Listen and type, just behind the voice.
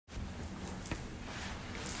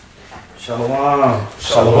Shalom.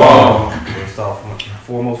 Shalom. First off,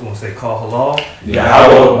 foremost, we want to say call halal.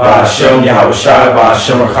 Yahweh Ba'Shem, Yahweh Shai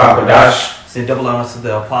Ba'Shem Rakabadash. Send double honors to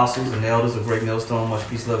the apostles and the elders of Great Millstone. Much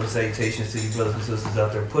peace, love, and salutations to you brothers and sisters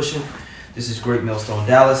out there pushing. This is Great Millstone,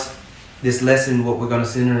 Dallas. This lesson, what we're going to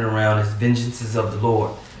center it around is vengeances of the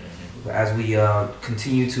Lord. As we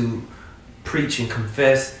continue to preach and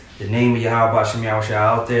confess the name of Yahweh Ba'Shem, Yahweh Shai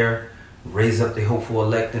out there, raise up the hopeful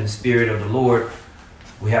elect in the spirit of the Lord,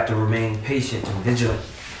 we have to remain patient and vigilant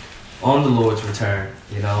on the Lord's return.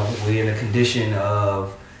 You know, we're in a condition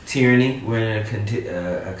of tyranny. We're in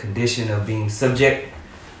a condition of being subject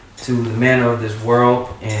to the manner of this world.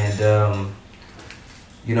 And,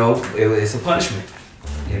 you know, it's a punishment,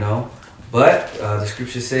 you know. But the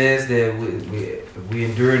scripture says that we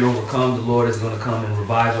endure and overcome. The Lord is going to come and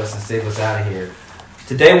revive us and save us out of here.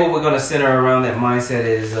 Today, what we're going to center around that mindset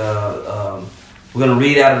is we're going to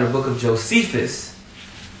read out of the book of Josephus.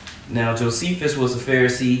 Now, Josephus was a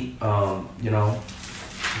Pharisee, you know,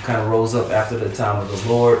 who kind of rose up after the time of the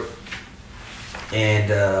Lord. And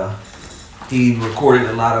he recorded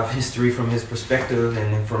a lot of history from his perspective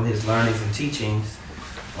and from his learnings and teachings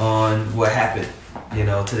on what happened, you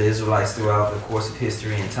know, to the Israelites throughout the course of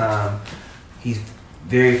history and time. He's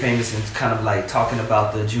very famous and kind of like talking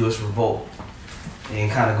about the Jewish revolt and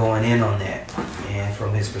kind of going in on that, and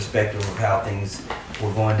from his perspective of how things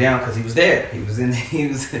were going down, because he was there. He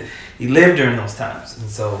lived during those times. And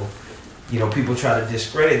so, you know, people try to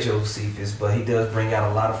discredit Josephus, but he does bring out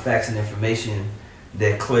a lot of facts and information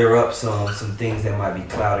that clear up some things that might be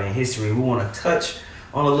cloudy in history. We want to touch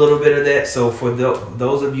on a little bit of that. So for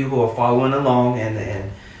those of you who are following along and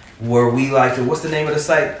where we like to, what's the name of the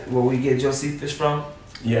site where we get Josephus from?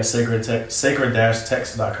 Yeah,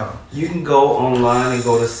 sacred-text.com. You can go online and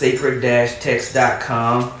go to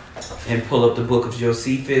sacred-text.com and pull up the book of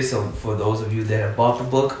Josephus. So for those of you that have bought the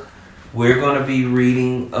book, we're going to be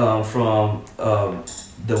reading from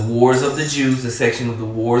the Wars of the Jews, the section of the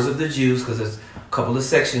Wars of the Jews, because there's a couple of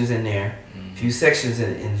sections in there, a few sections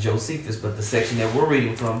in Josephus, but the section that we're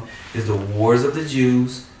reading from is the Wars of the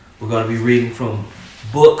Jews. We're going to be reading from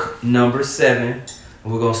book number 7, and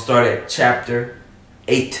we're going to start at chapter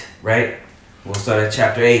 8, right? We'll start at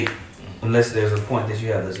chapter 8, unless there's a point that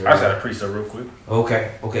you have this. Right? I just got to preach that real quick. Okay,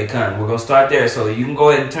 kind. We're going to start there. So you can go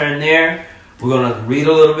ahead and turn there. We're going to read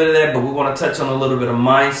a little bit of that, but we want to touch on a little bit of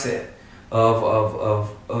mindset of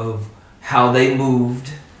how they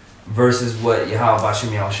moved versus what Yahweh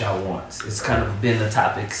Ba'Shem Yahweh Shai wants. It's kind of been the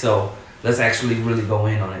topic, so let's actually really go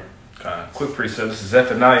in on it. Quick precept. This is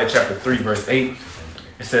Zephaniah chapter 3, verse 8.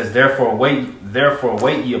 It says, Therefore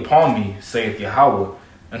wait ye upon me, saith Yahweh,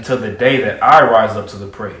 until the day that I rise up to the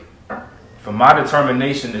prey. For my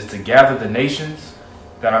determination is to gather the nations,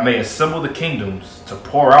 that I may assemble the kingdoms, to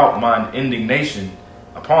pour out mine indignation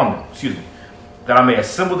upon them. Excuse me. That I may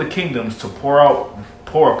assemble the kingdoms, to pour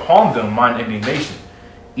upon them mine indignation,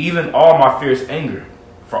 even all my fierce anger.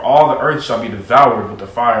 For all the earth shall be devoured with the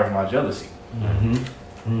fire of my jealousy.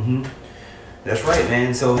 That's right,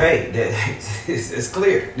 man. So, hey, it's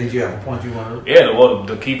clear. Did you have a point you want to? Yeah, well,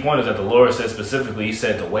 the key point is that the Lord said specifically, he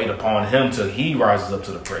said to wait upon him till he rises up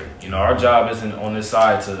to the prey. You know, our job isn't on this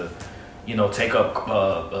side to, you know, take up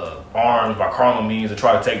arms by carnal means to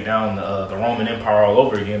try to take down the Roman Empire all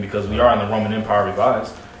over again, because we are in the Roman Empire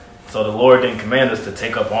revised. So the Lord didn't command us to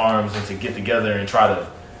take up arms and to get together and try to,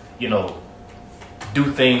 you know, do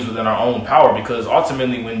things within our own power, because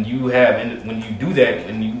ultimately when you do that,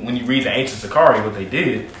 and when you read the ancient Sakari, what they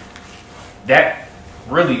did, that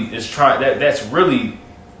really is that's really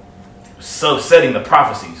subsetting the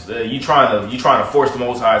prophecies. You trying to force the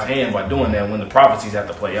Most High's hand by doing that when the prophecies have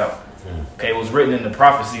to play out. Okay, it was written in the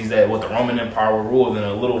prophecies that what the Roman Empire will rule, and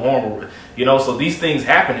a little horn will, you know. So these things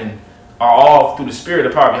happening are all through the spirit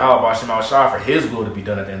of power of Yahweh Ba'Shem Yahweh Shai for His will to be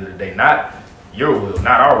done at the end of the day, not your will,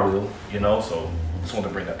 not our will. You know, so. Just wanted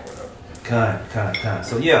to bring that point up. Kind.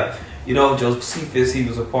 So yeah, you know, Josephus, he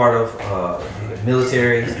was a part of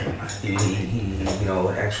military. He you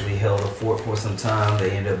know, actually held a fort for some time.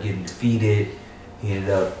 They ended up getting defeated. He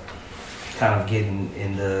ended up kind of getting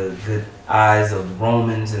in the good eyes of the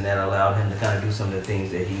Romans, and that allowed him to kind of do some of the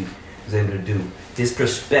things that he was able to do. His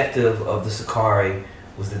perspective of the Sakari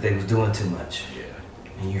was that they was doing too much. Yeah.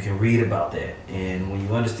 And you can read about that. And when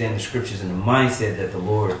you understand the scriptures and the mindset that the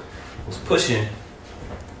Lord was pushing,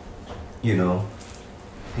 you know,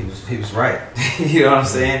 he was right. You know what I'm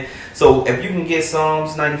saying? So if you can get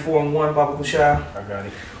Psalms 94:1, Baba Kushai. I got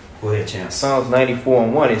it. Go ahead, champ. Psalms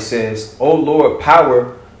 94:1, it says, O Lord,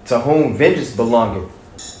 power to whom vengeance belongeth.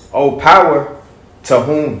 O power to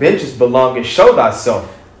whom vengeance belongeth, show thyself.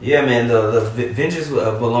 Yeah, man, the vengeance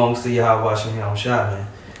belongs to Yahweh Ba'Shem Yahweh Shai, man.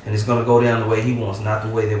 and it's going to go down the way he wants, not the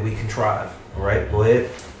way that we contrive. All right, go ahead.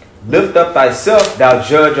 Lift up thyself, thou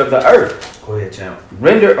judge of the earth. Go ahead, champ.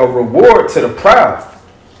 Render a reward to the proud.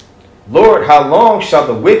 Lord, how long shall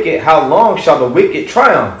the wicked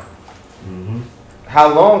triumph?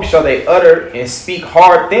 How long shall they utter and speak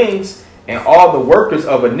hard things, and all the workers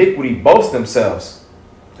of iniquity boast themselves?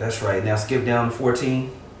 That's right. Now skip down to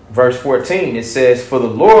 14. Verse 14, it says, for the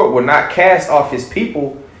Lord will not cast off his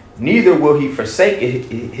people, neither will he forsake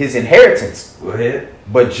his inheritance. Go ahead.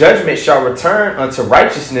 But judgment shall return unto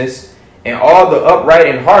righteousness, and all the upright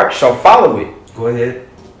in heart shall follow it. Go ahead.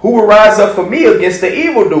 Who will rise up for me against the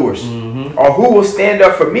evildoers? Or who will stand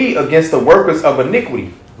up for me against the workers of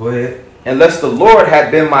iniquity? Go ahead. Unless the Lord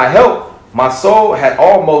had been my help, my soul had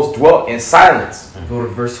almost dwelt in silence. Go to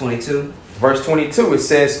verse 22. Verse 22, it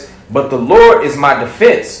says, but the Lord is my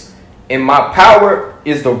defense, and my power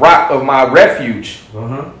is the rock of my refuge.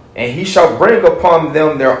 And he shall bring upon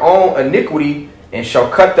them their own iniquity, and shall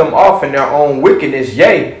cut them off in their own wickedness.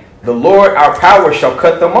 Yea, the Lord our power shall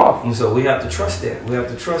cut them off. And so we have to trust that. We have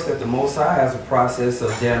to trust that the Most High has a process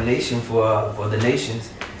of damnation for the nations.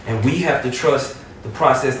 And we have to trust the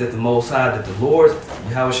process that the Most High, that the Lord,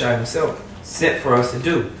 Yahushua himself, sent for us to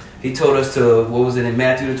do. He told us to, what was it in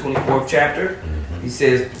Matthew the 24th chapter? He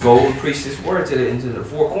says, go and preach this word into the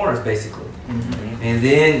four corners, basically. And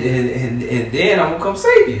then I'm going to come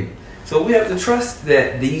save you. So we have to trust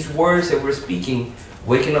that these words that we're speaking,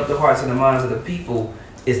 waking up the hearts and the minds of the people,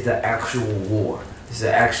 is the actual war. It's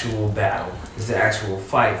the actual battle. It's the actual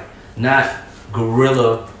fight. Not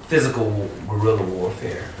physical guerrilla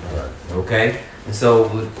warfare. Okay? And so,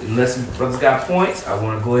 unless brothers got points, I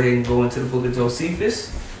want to go ahead and go into the book of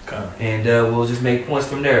Josephus. And we'll just make points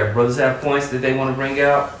from there. If brothers have points that they want to bring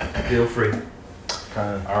out, feel free.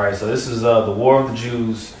 All right, so this is the War of the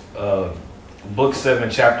Jews, book 7,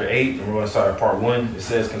 chapter 8, and we're going to start at part 1. It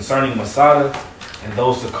says, concerning Masada and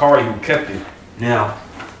those Sakari who kept it. Now,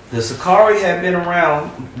 the Sakari had been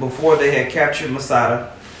around before they had captured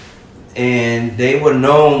Masada, and they were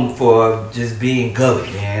known for just being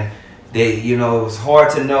gully, man. They, it was hard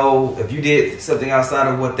to know if you did something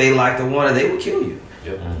outside of what they liked or wanted, they would kill you.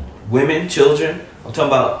 Yep. Women, children, I'm talking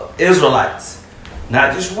about Israelites,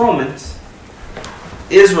 not just Romans.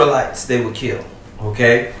 Israelites they would kill.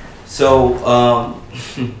 Okay? So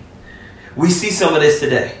we see some of this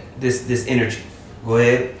today, this energy. Go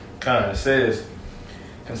ahead. It says,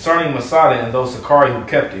 concerning Masada and those Sakari who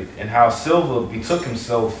kept it, and how Silva betook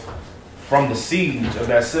himself from the siege of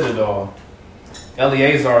that citadel,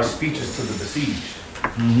 Eleazar's speeches to the besieged.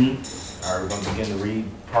 All right, we're going to begin to read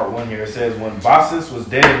part 1 here. It says, when Basis was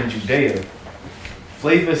dead in Judea,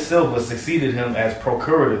 Flavius Silva succeeded him as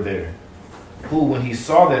procurator there, who, when he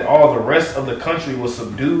saw that all the rest of the country was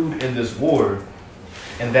subdued in this war,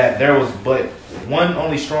 and that there was but one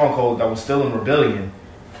only stronghold that was still in rebellion,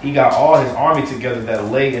 he got all his army together that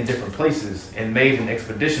lay in different places, and made an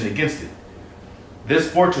expedition against it.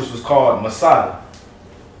 This fortress was called Masada.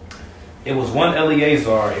 It was one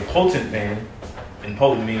Eleazar, a potent man, and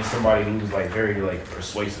potent means somebody who's very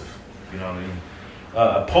persuasive, you know what I mean?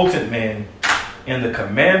 A potent man, and the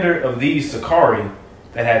commander of these Sakari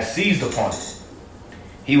that had seized upon it.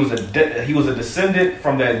 He was a descendant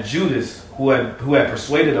from that Judas who had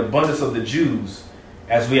persuaded abundance of the Jews,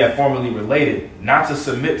 as we have formerly related, not to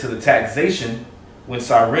submit to the taxation when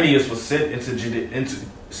Cyrenius was sent into Judea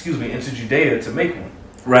to make one.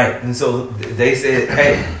 Right, and so they said,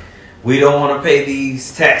 hey, we don't want to pay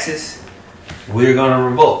these taxes. We're going to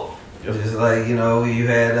revolt. Just like, you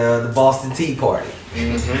had the Boston Tea Party.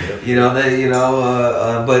 But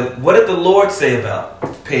what did the Lord say about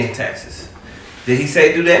paying taxes? Did he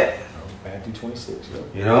say do that? Matthew 26.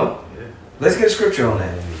 Yeah. Let's get a scripture on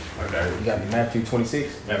that. Okay. You got Matthew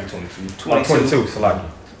 26? Matthew 22. 22, Salaki.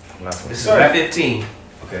 This is Matthew 15.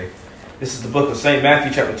 Okay. This is the book of St.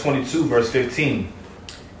 Matthew, chapter 22, verse 15.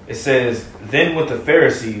 It says, then went the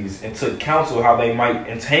Pharisees and took counsel how they might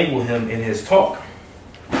entangle him in his talk.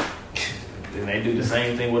 And they do the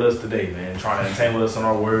same thing with us today, man. Trying to entangle us on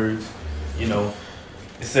our words.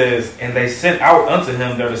 It says, and they sent out unto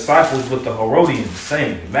him their disciples with the Herodians,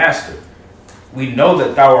 saying, Master, we know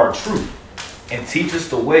that thou art true, and teachest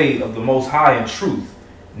the way of the Most High in truth,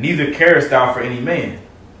 neither carest thou for any man,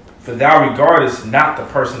 for thou regardest not the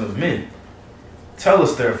person of men. Tell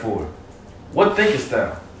us therefore, what thinkest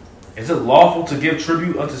thou? Is it lawful to give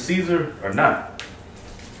tribute unto Caesar or not?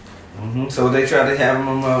 So they try to have him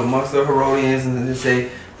amongst the Herodians and they say,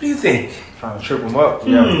 what do you think? Trying to trip him up.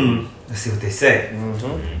 Let's see what they say.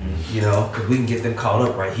 Because we can get them caught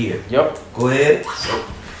up right here. Yep. Go ahead.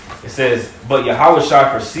 It says, but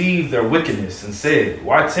Yahushua perceived their wickedness and said,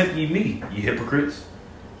 why tempt ye me, ye hypocrites?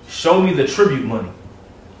 show me the tribute money.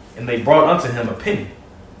 And they brought unto him a penny.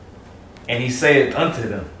 And he said unto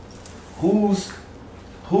them, Whose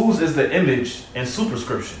is the image and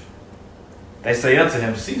superscription? They say unto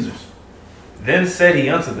him, Caesar's. Then said he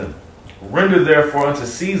unto them, Render therefore unto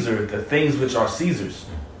Caesar the things which are Caesar's,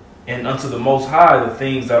 and unto the Most High the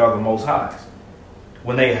things that are the Most High's.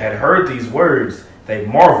 When they had heard these words, they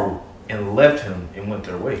marveled and left him and went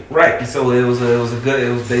their way. Right. And so it was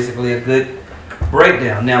basically a good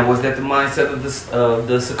breakdown. Now, was that the mindset of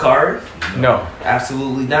the Sakari? No.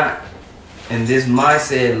 Absolutely not. And this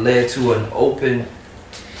mindset led to an open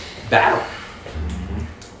battle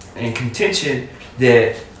and contention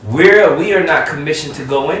that we are not commissioned to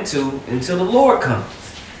go into until the Lord comes.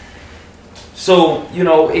 So,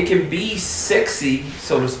 it can be sexy,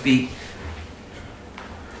 so to speak,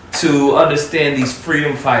 to understand these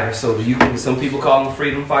freedom fighters. So some people call them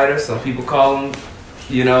freedom fighters, some people call them,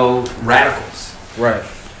 radicals. Right.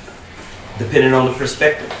 Depending on the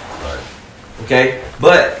perspective. Right. Okay?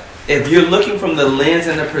 But if you're looking from the lens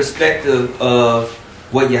and the perspective of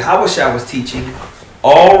what Yahushua was teaching,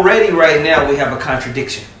 already right now we have a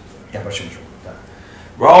contradiction. We have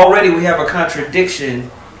a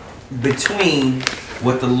contradiction between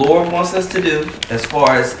what the Lord wants us to do as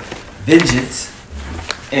far as vengeance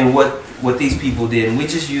and what these people did. And we're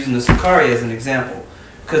just using the Sakari as an example,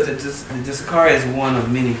 because the Sakari is one of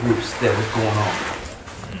many groups that was going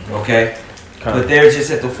on. Okay? But they're just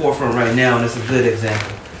at the forefront right now, and it's a good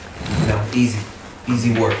example.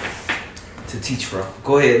 Easy work to teach from.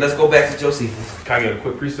 Go ahead. Let's go back to Josephus. Can I get a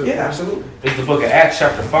quick precept? Yeah, absolutely. It's the book of Acts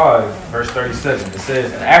chapter 5, verse 37. It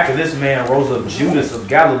says, And after this man rose up Judas of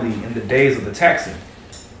Galilee in the days of the taxing,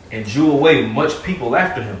 and drew away much people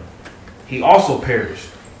after him. He also perished,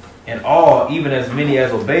 and all, even as many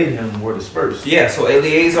as obeyed him, were dispersed. Yeah, so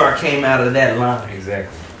Eleazar came out of that line.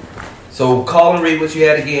 Exactly. So call and read what you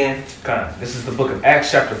had again. This is the book of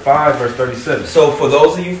Acts chapter 5, verse 37. So for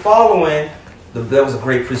those of you following, that was a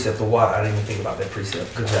great precept of water. I didn't even think about that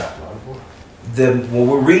precept. Good job. What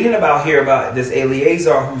we're reading about here about this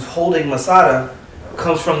Eleazar who's holding Masada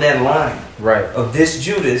comes from that line. Right. Of this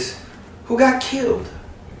Judas who got killed.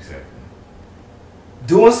 Exactly.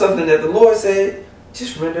 Doing something that the Lord said,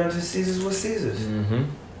 just render unto Caesar's what Caesar's. Mm-hmm.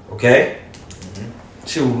 Okay?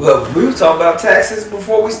 Shoot, we were talking about taxes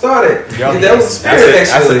before we started. That was a spirit, that's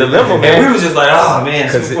actually. a dilemma, man. And we was just like, oh man,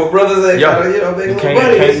 for brothers that you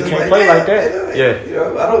can't play like that.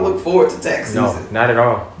 I don't look forward to tax season. No, not at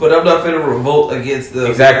all. But I'm not finna revolt against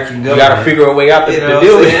the American government. You gotta figure a way out to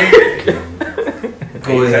deal with it.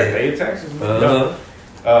 Go ahead. Pay taxes.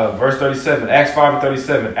 Verse 37, Acts 5 and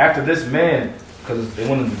 37. After this man, because they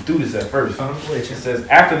wanted to do this at first. It says,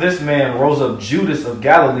 after this man rose up Judas of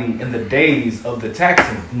Galilee in the days of the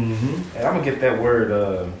taxing. Mm-hmm. And I'm gonna get that word.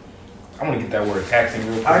 Taxing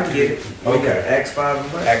real quick. I get it. Okay. Acts 5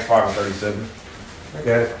 and what? Acts 5 and 37. I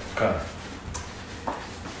got it. Okay.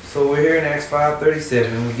 So we're here in Acts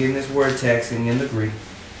 5:37. We're getting this word taxing in the Greek.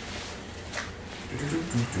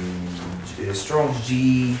 Strong's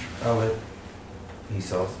G. I'll let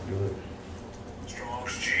Esau do it.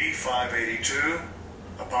 Strong's G 582.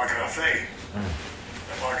 Apocryphe.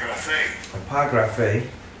 Apocryphe.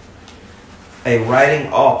 A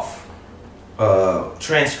writing off,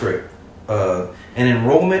 transcript, an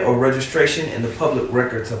enrollment or registration in the public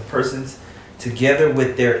records of persons together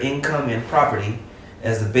with their income and property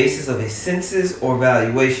as the basis of a census or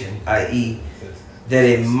valuation, i.e., that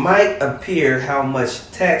it might appear how much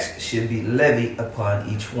tax should be levied upon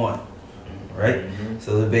each one. Right? Mm-hmm.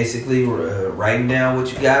 So they're basically writing down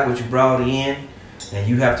what you got, what you brought in, and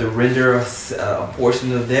you have to render a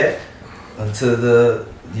portion of that unto the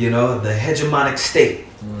hegemonic state,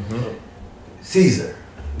 Caesar.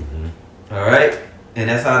 Mm-hmm. All right, and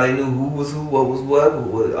that's how they knew who was who, what was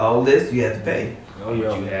what. All this you had to pay. Oh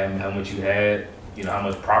yeah, how much you had, how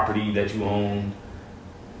much property that you owned,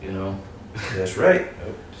 That's right.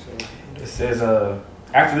 So it says,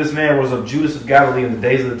 after this man rose up Judas of Galilee in the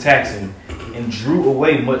days of the taxing, and drew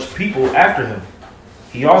away much people after him.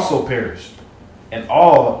 He also perished, and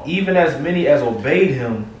all, even as many as obeyed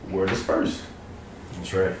him, were dispersed.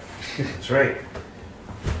 That's right. That's right.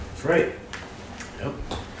 That's right.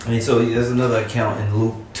 Yep. So there's another account in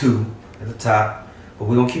Luke 2 at the top, but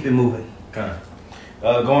we're gonna keep it moving. Okay.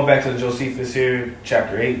 Going back to the Josephus here,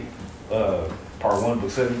 chapter 8, part 1,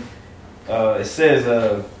 book 7. It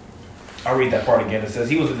says, I'll read that part again. It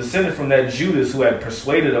says, he was a descendant from that Judas who had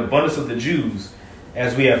persuaded abundance of the Jews,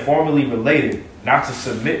 as we have formerly related, not to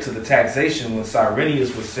submit to the taxation when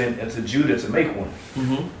Cyrenius was sent into Judah to make one.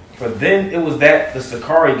 Mm-hmm. For then it was that the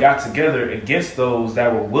Sakari got together against those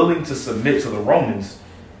that were willing to submit to the Romans,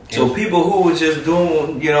 So people who were just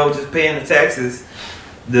doing, just paying the taxes,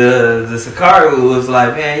 the Sakari was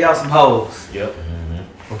like, man, y'all some hoes. Yep.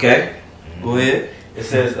 Okay, go ahead. It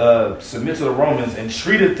says, submit to the Romans and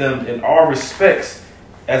treated them in all respects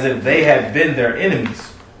as if they had been their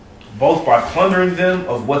enemies, both by plundering them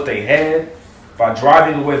of what they had, by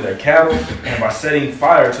driving away their cattle, and by setting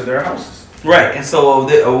fire to their houses. Right, and so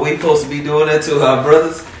are we supposed to be doing that to our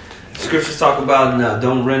brothers? Scriptures talk about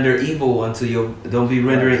don't be rendering evil to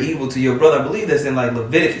your brother. I believe that's in like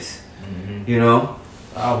Leviticus.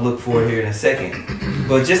 I'll look for it here in a second.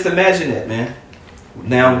 But just imagine that, man.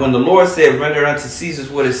 Now, when the Lord said, render unto Caesar's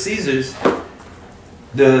what is Caesar's,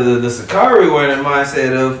 the Sakari were in the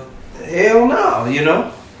mindset of, hell no,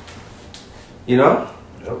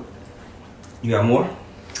 Yep. You got more?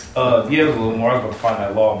 Yeah, there's a little more. I was going to find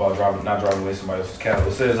that law about not driving away somebody else's cattle.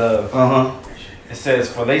 It says, it says,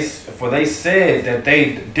 for they said that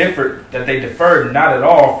they deferred not at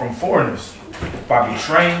all from foreigners by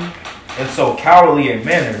betraying in so cowardly a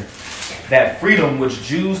manner that freedom which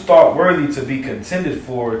Jews thought worthy to be contended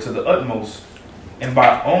for to the utmost, and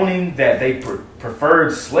by owning that they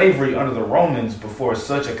preferred slavery under the Romans before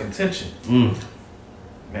such a contention.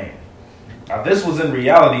 Man. Now this was in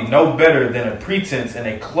reality no better than a pretense and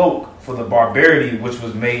a cloak for the barbarity which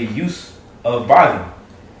was made use of by them,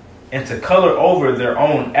 and to color over their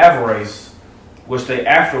own avarice, which they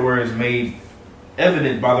afterwards made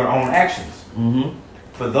evident by their own actions.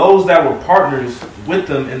 For those that were partners with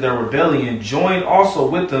them in their rebellion joined also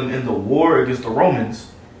with them in the war against the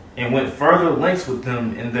Romans, and went further lengths with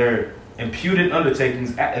them in their imputed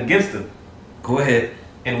undertakings against them. Go ahead.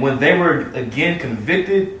 And when they were again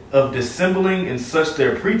convicted of dissembling in such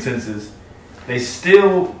their pretenses, they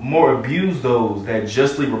still more abused those that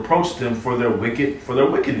justly reproached them for their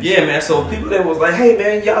wickedness. Yeah, man. So people that was like, hey,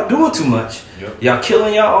 man, y'all doing too much. Yep. Y'all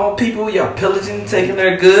killing y'all own people. Y'all pillaging, taking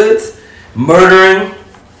their goods, murdering.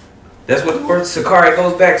 That's what the word Sakari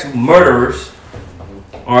goes back to, murderers.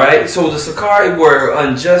 All right. So the Sakari were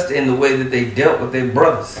unjust in the way that they dealt with their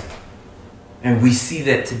brothers. And we see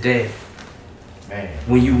that today. Man.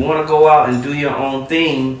 When you want to go out and do your own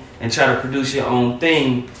thing and try to produce your own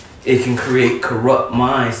thing, it can create corrupt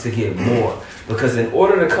minds to get more. Because in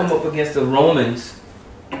order to come up against the Romans,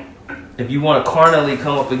 if you want to carnally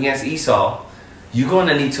come up against Esau, you're going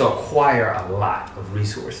to need to acquire a lot of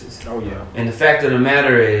resources. Oh, yeah. And the fact of the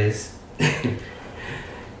matter is,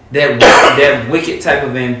 that wicked type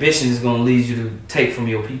of ambition is going to lead you to take from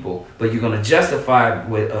your people. But you're going to justify it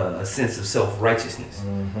with a sense of self-righteousness.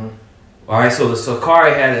 All right, so the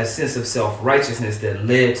Sakari had a sense of self-righteousness that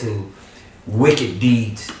led to wicked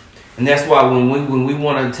deeds. And that's why when we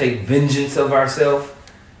want to take vengeance of ourselves,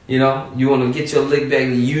 you want to get your lick back,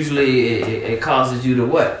 usually it causes you to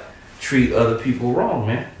what? Treat other people wrong,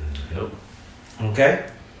 man. Yep. Okay?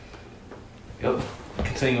 Yep.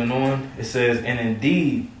 Continuing on, it says, and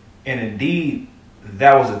indeed,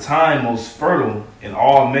 that was a time most fertile in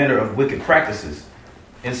all manner of wicked practices,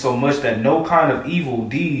 insomuch that no kind of evil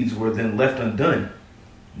deeds were then left undone,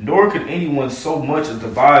 nor could anyone so much as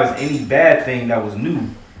devise any bad thing that was new.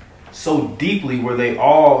 So deeply were they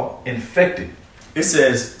all infected. It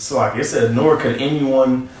says, nor could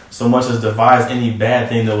anyone so much as devise any bad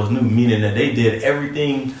thing that was new, meaning that they did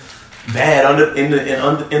everything bad in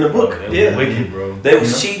the book. Yeah, wicked, bro. They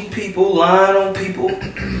was cheating people, lying on people,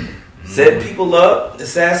 setting people up,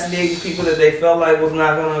 assassinating people that they felt like was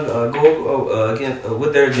not gonna go against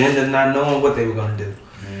with their agenda, not knowing what they were gonna do.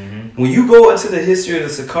 When you go into the history of the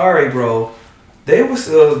Sakari, bro, there was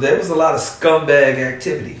a lot of scumbag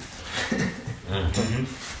activity.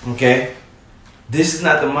 Okay, this is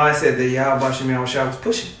not the mindset that Yahweh Shem Yahushua was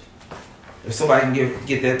pushing. If somebody can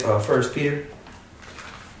get that 1 Peter.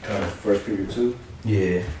 1 Peter 2.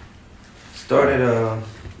 Yeah. Start at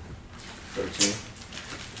 13.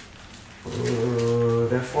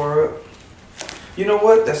 That far up. You know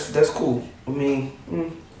what? That's cool. I mean,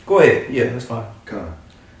 go ahead. Yeah, that's fine. Come.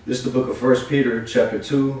 This is the book of 1 Peter chapter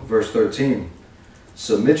 2, verse 13.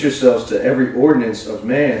 Submit yourselves to every ordinance of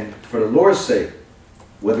man for the Lord's sake,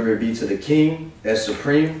 whether it be to the king as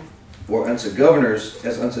supreme, or unto governors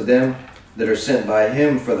as unto them that are sent by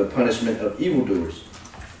him for the punishment of evildoers,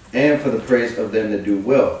 and for the praise of them that do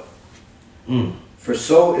well. For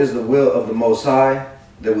so is the will of the Most High,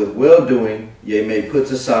 that with well-doing ye may put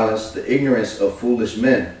to silence the ignorance of foolish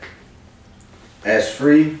men, as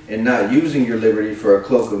free, and not using your liberty for a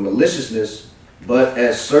cloak of maliciousness, but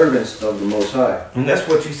as servants of the Most High. And that's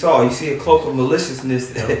what you saw. You see a cloak of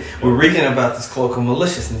maliciousness. We're reading about this cloak of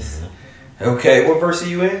maliciousness. Okay, what verse are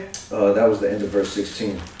you in? That was the end of verse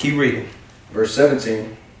 16. Keep reading. Verse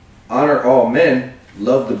 17. Honor all men.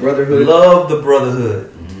 Love the brotherhood. Love the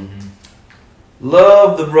brotherhood.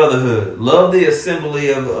 Love the brotherhood. Love the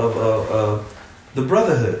assembly of the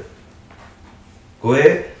brotherhood. Go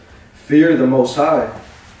ahead. Fear the Most High.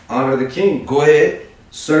 Honor the king. Go ahead.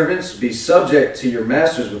 Servants, be subject to your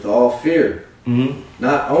masters with all fear,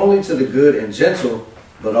 not only to the good and gentle,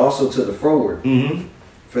 but also to the froward.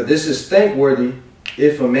 For this is thankworthy,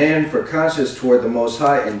 if a man for conscience toward the Most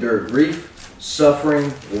High endure grief,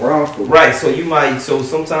 suffering wrongfully. Right. So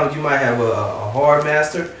sometimes you might have a hard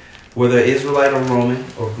master, whether Israelite or Roman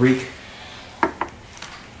or Greek,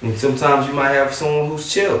 and sometimes you might have someone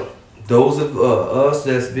who's chill. Those of us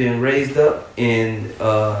that's been raised up in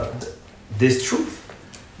this truth.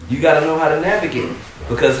 You got to know how to navigate,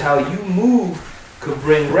 because how you move could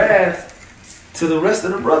bring wrath to the rest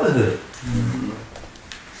of the brotherhood.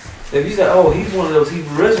 If you say, "Oh, he's one of those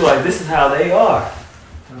Hebrew Israelites," this is how they are.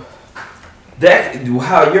 That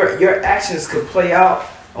how your actions could play out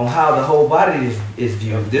on how the whole body is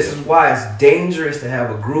viewed. This is why it's dangerous to have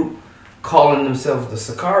a group calling themselves the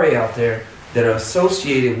Sakari out there that are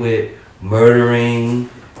associated with murdering,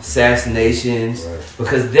 assassinations,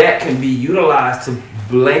 because that can be utilized to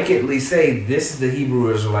blanketly say this is the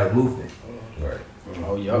Hebrew Israelite movement. Right.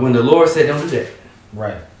 Oh yeah. When the Lord said don't do that.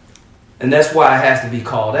 Right. And that's why it has to be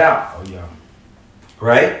called out. Oh yeah.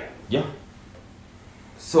 Right? Yeah.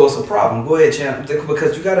 So it's a problem. Go ahead, champ.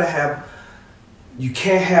 Because you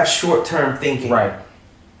can't have short-term thinking. Right.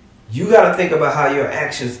 You got to think about how your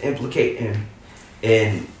actions implicate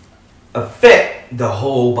and affect the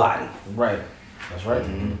whole body. Right. That's right.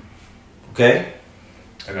 Okay?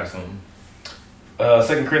 I got something.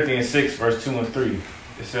 2 Corinthians 6, verse 2 and 3.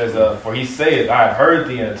 It says, For he saith, I have heard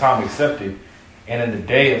thee in a time accepted, and in the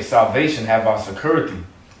day of salvation have I succored thee.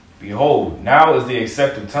 Behold, now is the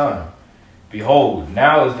accepted time. Behold,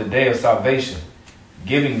 now is the day of salvation,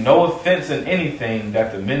 giving no offense in anything,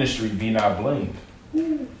 that the ministry be not blamed.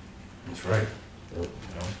 That's right. You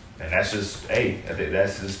know, and that's just, hey,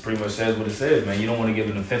 that's just pretty much says what it says, man. You don't want to give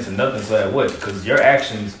an offense in nothing, so that what? Because your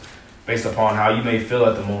actions, based upon how you may feel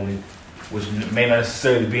at the moment, which may not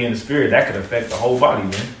necessarily be in the spirit, that could affect the whole body,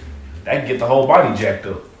 man. That can get the whole body jacked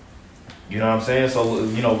up. You know what I'm saying? So,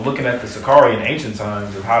 you know, looking at the Sakari in ancient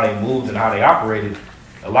times of how they moved and how they operated,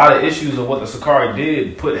 a lot of issues of what the Sakari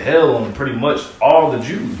did put hell on pretty much all the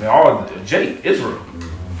Jews, man, all the Israel.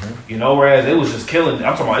 You know, whereas it was just killing,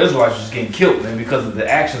 I'm talking about Israelites just getting killed, man, because of the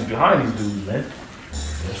actions behind these dudes, man.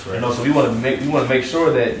 That's right. You know, so we want to make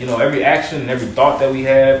sure that, you know, every action and every thought that we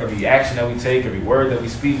have, every action that we take, every word that we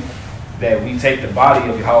speak, that we take the body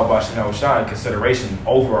of Yahweh Shah in consideration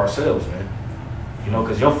over ourselves, man. You know,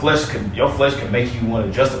 because your flesh can make you want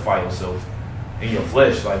to justify yourself in your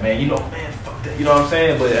flesh, like, man, you know, man, fuck that, you know what I'm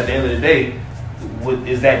saying? But at the end of the day,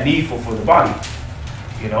 is that needful for the body?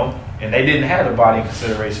 You know, and they didn't have the body in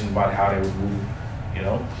consideration about how they was moving. You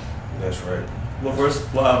know, That's right. What verse?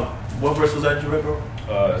 Wow. What verse was that you read, bro?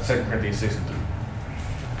 2 Corinthians 6 and 3.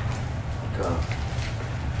 Okay.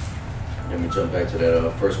 Let me jump back to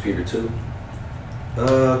that 1 Peter 2.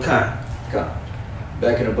 Okay. Okay.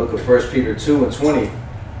 Back in the book of 1 Peter 2 and 20.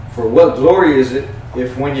 For what glory is it,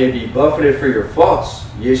 if when ye be buffeted for your faults,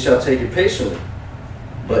 ye shall take it patiently?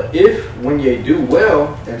 But if when ye do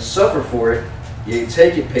well and suffer for it, ye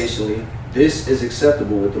take it patiently, this is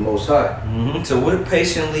acceptable with the Most High. So we're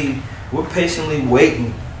patiently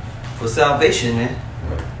waiting for salvation, man.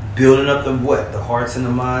 Building up the hearts and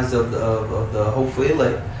the minds of the hopefully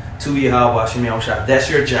elect to Yahweh Shem Shah. That's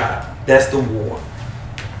your job. That's the war.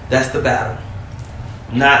 That's the battle.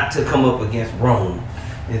 Not to come up against Rome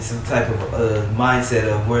in some type of mindset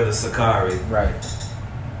of where the Sakari, Right.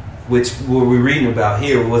 which what we're reading about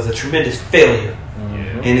here was a tremendous failure,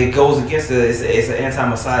 and it goes against it's an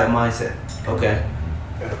anti-Messiah mindset. Okay,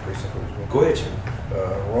 Got a precept as well. go ahead, Jim.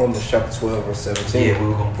 Romans chapter 12, verse 17. Yeah, we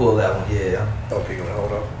were gonna pull that one. Yeah. Okay, you want to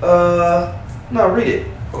hold up? No, read it.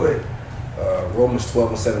 Go ahead. Romans 12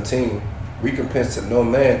 and 17. Recompense to no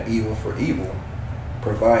man evil for evil.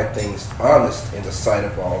 Provide things honest in the sight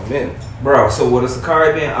of all men. Bro, so were the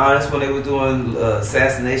Sakari being honest when they were doing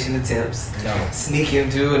assassination attempts? No. Sneaking,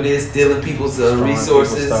 doing this, stealing people's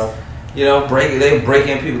resources. People's stuff. You know, they were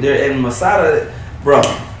breaking people there. And Masada, bro,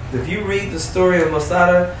 if you read the story of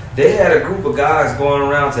Masada, they had a group of guys going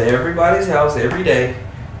around to everybody's house every day,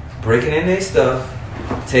 breaking in their stuff,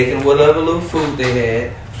 taking whatever little food they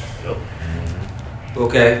had. Yep.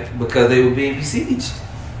 Okay, because they were being besieged.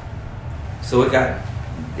 So it got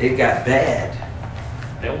bad.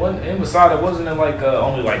 That wasn't in Masada. Wasn't it like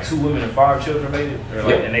only like 2 women and 5 children made it? Or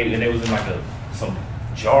like, Yep. and they was in like some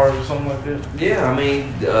jars or something like that. Yeah, I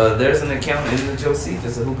mean, there's an account in the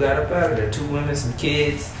Josephus of who got up out of there. 2 women, some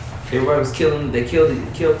kids. Everybody was killing. They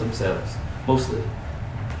killed themselves mostly.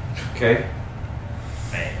 Okay.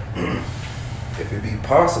 If it be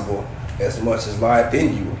possible, as much as lieth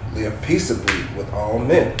in you, live peaceably with all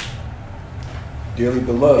men. Dearly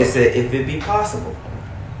beloved. It said, if it be possible.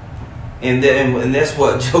 And that's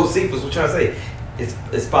what Josephus was trying to say.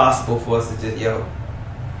 It's possible for us to just,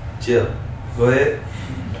 chill. Go ahead.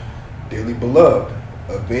 Dearly beloved,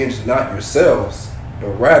 avenge not yourselves, but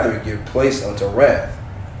rather give place unto wrath.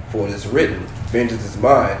 For it is written, vengeance is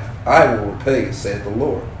mine, I will repay, saith the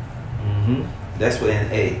Lord. Mm-hmm. That's what,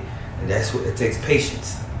 and that's what it takes,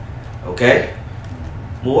 patience. Okay?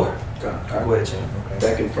 More? Go ahead, Jim. Okay.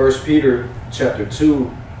 Back in 1 Peter chapter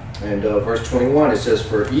 2 and verse 21, it says,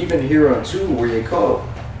 for even hereunto were ye called,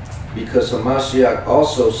 because Hamashiach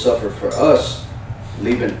also suffered for us,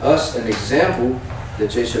 leaving us an example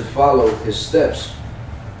that ye should follow his steps.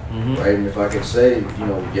 Mm-hmm. Right? And if I could say,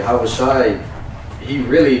 Yahweh Shai, he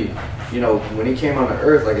really, when he came on the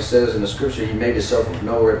earth, like it says in the scripture, he made himself of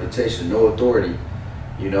no reputation, no authority,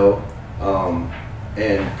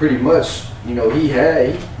 and pretty much, he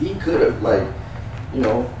could have,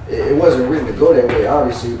 it wasn't written to go that way,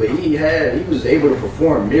 obviously, but he was able to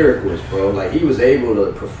perform miracles, bro. Like, he was able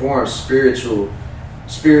to perform spiritually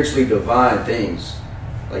divine things.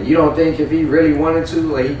 Like, you don't think if he really wanted to,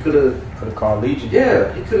 like, he could have called Legion?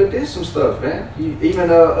 Yeah, he could have did some stuff, man. Even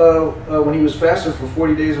when he was fasting for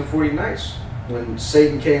 40 days and 40 nights, when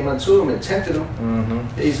Satan came unto him and tempted him,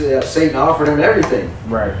 mm-hmm. he said Satan offered him everything.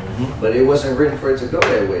 Right. Mm-hmm. But it wasn't written for it to go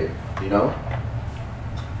that way, I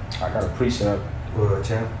got a precept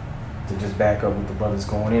to just back up what the brother's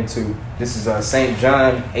going into. This is St.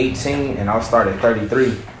 John 18, and I'll start at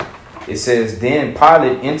 33. It says, then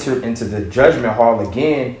Pilate entered into the judgment hall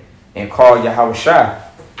again and called Yahushua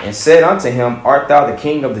and said unto him, art thou the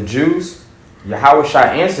king of the Jews? Yahushua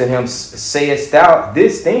answered him, sayest thou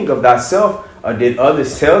this thing of thyself, or did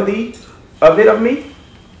others tell thee of it of me?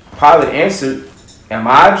 Pilate answered, am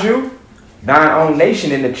I a Jew? Thine own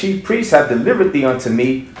nation and the chief priests have delivered thee unto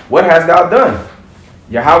me. What hast thou done?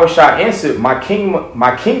 Yahushua answered, my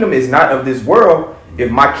kingdom is not of this world. If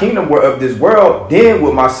my kingdom were of this world, then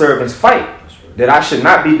would my servants fight, that I should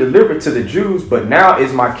not be delivered to the Jews, but now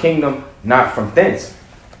is my kingdom not from thence.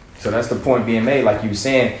 So that's the point being made. Like you were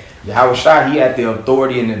saying, Yahushua, he had the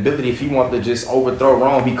authority and the ability. If he wanted to just overthrow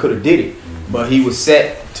Rome, he could have did it. But he was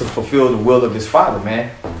set to fulfill the will of his father,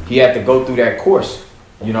 man. He had to go through that course,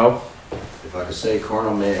 If I could say,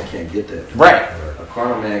 carnal man can't get that. Right. A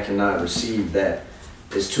carnal man cannot receive that.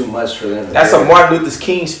 It's too much for them. That's a Martin Luther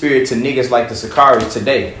King spirit to niggas like the Sakaris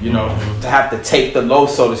today, to have to take the low,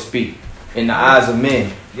 so to speak, in the eyes of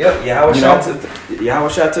men. Yep,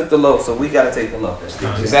 Yahushua took the low, so we got to take the low.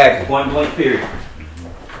 Exactly. Point blank, period.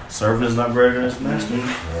 Servant is not greater than his master.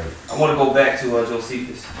 I want to go back to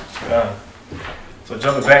Josephus. So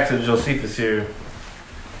jumping back to Josephus here,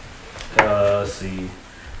 let's see.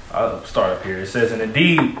 I'll start up here. It says, and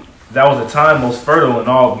indeed, that was a time most fertile in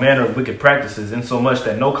all manner of wicked practices, insomuch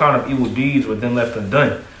that no kind of evil deeds were then left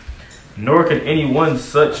undone. Nor could anyone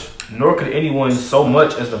so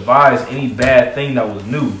much as devise any bad thing that was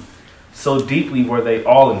new. So deeply were they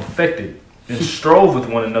all infected, and strove with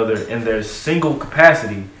one another in their single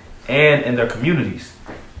capacity and in their communities.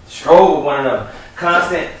 Strove with one another.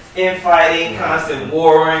 Constant infighting, constant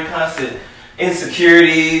warring, constant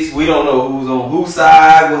insecurities. We don't know who's on whose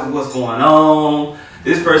side, what's going on.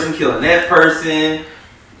 This person killing that person.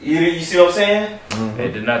 You see what I'm saying? Mm-hmm.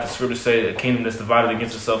 Hey, did not the scripture say a kingdom that's divided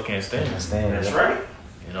against itself can't stand? That's right.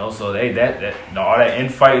 So all that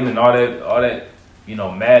infighting and all that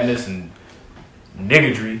madness and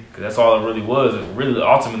niggardry, because that's all it really was. It really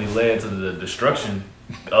ultimately led to the destruction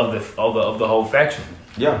of the whole faction.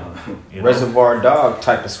 Yeah, Reservoir Dog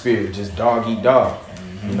type of spirit, just dog eat dog.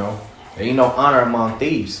 Mm-hmm. There ain't no honor among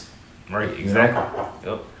thieves. Right, exactly.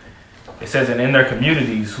 Yep. It says, and in their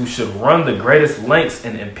communities, who should run the greatest lengths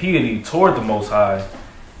in impiety toward the Most High.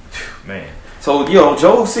 Man. So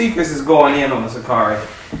Josephus is going in on the Sakari.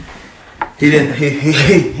 He didn't.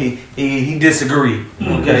 He disagreed.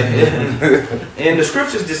 Okay, and the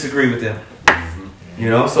scriptures disagree with him.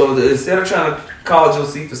 So instead of trying to call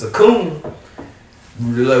Josephus a coon,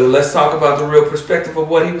 let's talk about the real perspective of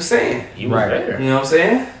what he was saying. He was there. You know what I'm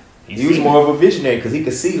saying? He was more of a visionary because he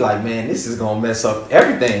could see, like, man, this is gonna mess up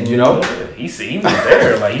everything. He was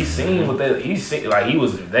there. Like, he seen what that. He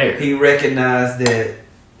was there. He recognized that.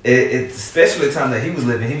 Especially the time that he was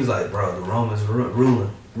living, he was like, bro, the Romans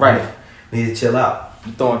ruling. Right. We need to chill out.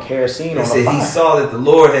 You throwing kerosene on the fire. He saw that the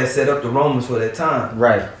Lord had set up the Romans for that time.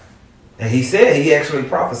 Right. And he actually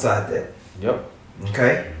prophesied that. Yep.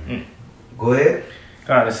 Okay. Go ahead.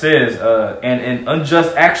 God, it says, and in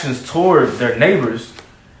unjust actions toward their neighbors,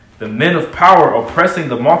 the men of power oppressing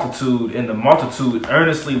the multitude, and the multitude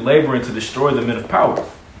earnestly laboring to destroy the men of power.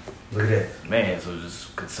 Look at that. Man, so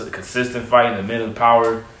just consistent fighting, the men of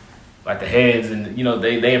power, like the heads, and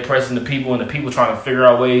they impressing the people, and the people trying to figure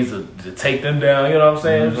out ways to take them down. You know what I'm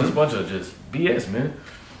saying? It's just a bunch of just BS, man.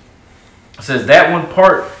 It says that one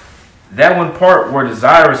part were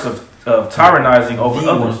desirous of tyrannizing over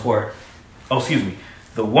others.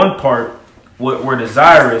 The one part were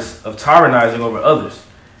desirous of tyrannizing over others,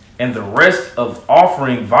 and the rest of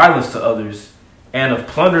offering violence to others, and of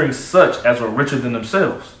plundering such as were richer than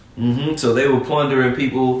themselves. So they were plundering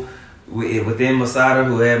people within Masada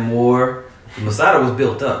who had more. Masada was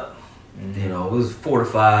built up. You know, it was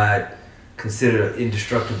fortified, considered an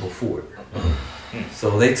indestructible fort.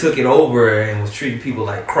 So they took it over and was treating people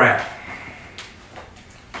like crap.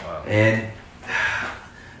 Wow. And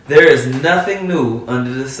there is nothing new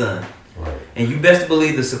under the sun. Right. And you best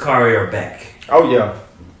believe the Sicarii are back. Oh, yeah.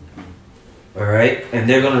 All right? And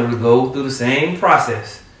they're going to go through the same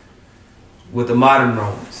process with the modern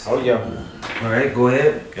Romans. Oh, yeah. All right, go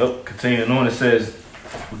ahead. Yep, continuing on, it says,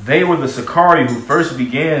 they were the Sicarii who first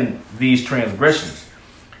began these transgressions,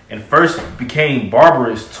 and first became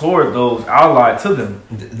barbarous toward those allied to them.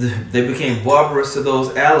 They became barbarous to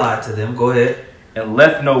those allied to them. Go ahead. And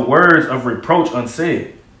left no words of reproach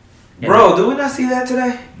unsaid. Bro, do we not see that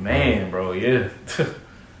today? Man, bro, yeah.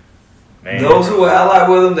 Man, those who were allied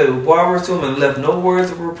with them, they were barbarous to them and left no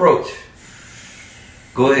words of reproach.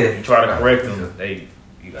 Go ahead. You try to correct them.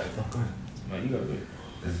 You got it. Man, you got it.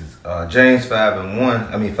 This is James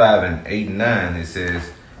 5:8 and 9. It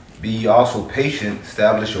says, "Be ye also patient,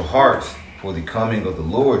 establish your hearts, for the coming of the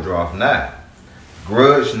Lord draweth nigh.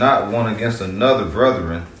 Grudge not one against another,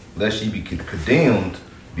 brethren, lest ye be condemned.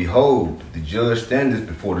 Behold, the judge standeth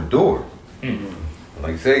before the door."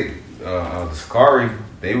 Like I say, the Sicarii,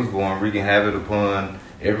 they was going wreaking havoc upon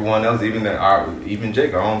everyone else, even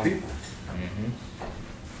Jake, our own people.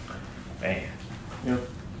 Man. Yep.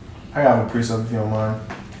 I have a precept if you don't mind.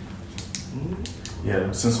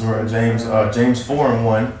 Yeah, since we're in James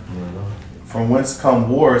 4:1. From whence come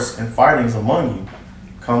wars and fightings among you?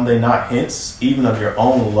 Come they not hence, even of your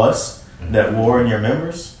own lust, that war in your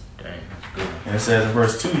members? Dang, good. And it says in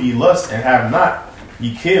verse 2, ye lust and have not,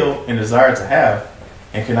 ye kill and desire to have,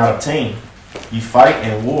 and cannot obtain. Ye fight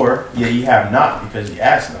and war, yet ye have not, because ye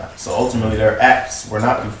ask not. So ultimately their acts were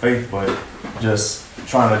not through faith, but just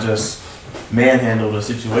trying to just manhandle the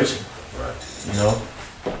situation. Right. You know?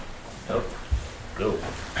 Yep. Go.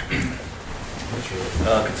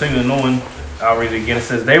 Continuing on, I'll read it again. It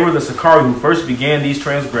says, they were the Sicarii who first began these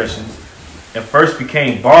transgressions, and first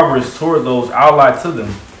became barbarous toward those allied to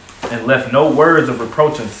them, and left no words of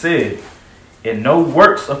reproach unsaid, and no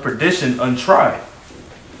works of perdition untried,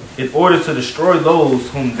 in order to destroy those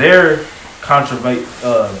whom their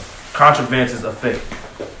contrivances affect.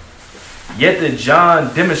 Yet did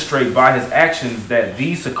John demonstrate by his actions that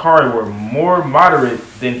these Sicarii were more moderate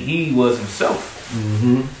than he was himself.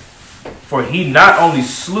 For he not only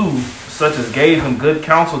slew such as gave him good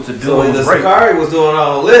counsel to do what was right. So the Sicarii was doing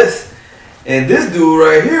all this, and this dude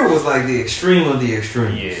right here was like the extreme of the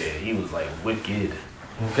extreme. Yeah, he was like wicked.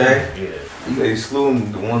 Okay? Yeah. You slew him,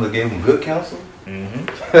 the one that gave him good counsel? You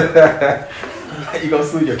gonna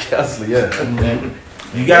slew your counselor, yeah.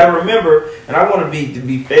 You gotta remember, and I want to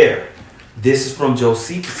be fair, this is from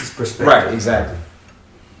Josephus' perspective. Right, exactly.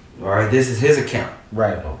 All right, this is his account.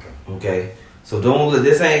 Right. Okay. So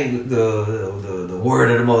this ain't the word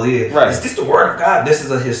of the most. Right. It's just the word of God. This is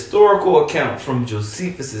a historical account from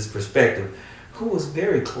Josephus' perspective, who was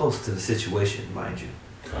very close to the situation, mind you.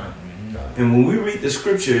 And when we read the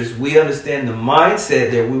scriptures, we understand the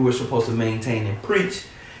mindset that we were supposed to maintain and preach.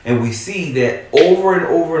 And we see that over and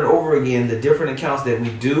over and over again, the different accounts that we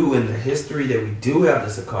do in the history that we do have the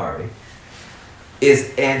Sicarii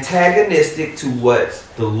is antagonistic to what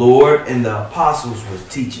the Lord and the apostles was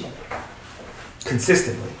teaching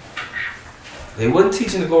consistently. They wasn't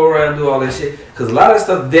teaching to go around and do all that shit, because a lot of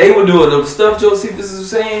stuff they were doing, the stuff Josephus was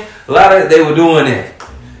saying, a lot of they were doing that.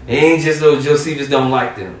 It ain't just though Josephus don't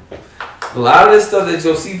like them. A lot of this stuff that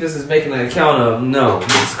Josephus is making an account of, no,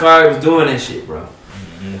 the Sicarii was doing that shit, bro.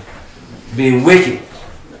 Being wicked.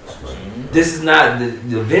 This is not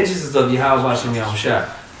the vengeance is of Yahweh Hashem Yahushua.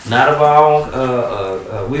 Not of our own.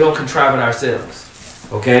 We don't contrive it ourselves.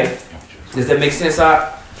 Okay? Does that make sense,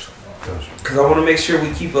 because I want to make sure we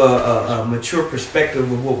keep a mature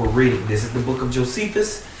perspective of what we're reading. This is the book of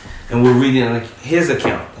Josephus, and we're reading his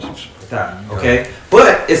account. Okay?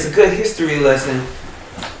 But it's a good history lesson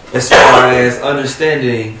as far as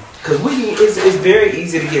understanding, because it's very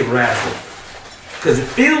easy to get wrathful, because it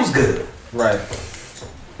feels good. Right.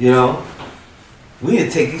 You know? We need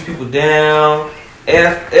to take these people down.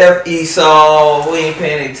 F Esau. We ain't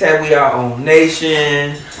paying any tax. We our own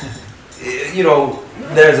nation. You know,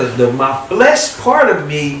 my flesh part of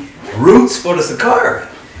me roots for the Sakari.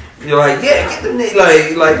 You're like, yeah, get them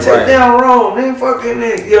niggas, like take down Rome, they fucking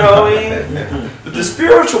niggas, you know what I mean? But the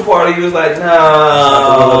spiritual part of you is like,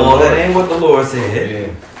 no, that ain't what the Lord said.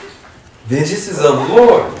 Yeah. Vengeance is of the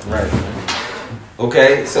Lord. Right.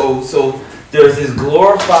 Okay, so there's this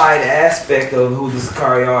glorified aspect of who the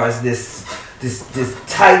Sakari are as this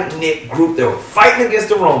tight knit group that were fighting against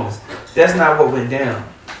the Romans. That's not what went down.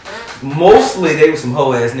 Mostly they were some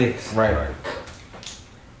hoe ass niggas. Right.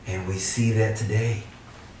 And we see that today.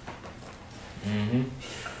 Mm-hmm.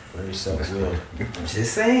 Very self-willed.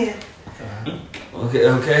 Just saying.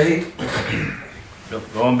 Okay.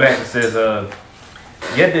 Going back, it says,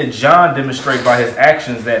 yet did John demonstrate by his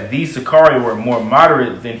actions that these Sakari were more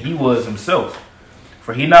moderate than he was himself.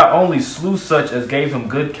 For he not only slew such as gave him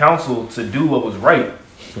good counsel to do what was right,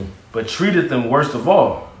 but treated them worst of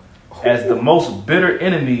all, as the most bitter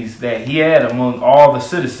enemies that he had among all the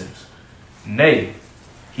citizens. Nay,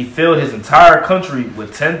 he filled his entire country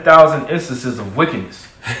with 10,000 instances of wickedness,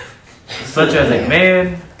 such as a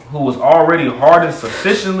man who was already hardened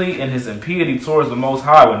sufficiently in his impiety towards the Most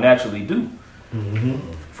High would naturally do. Mm-hmm.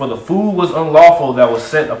 For the food was unlawful that was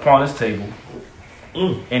set upon his table,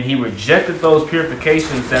 and he rejected those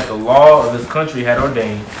purifications that the law of his country had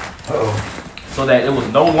ordained, so that it was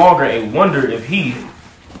no longer a wonder if he,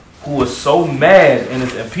 who was so mad in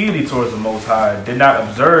his impiety towards the Most High, did not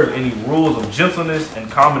observe any rules of gentleness and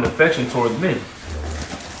common affection towards men.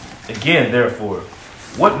 Again, therefore,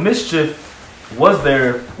 what mischief was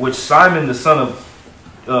there which Simon the son of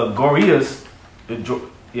Georius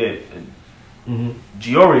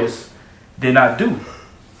did not do?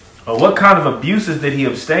 Or what kind of abuses did he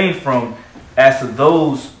abstain from as to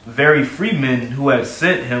those very free men who had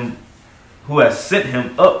sent him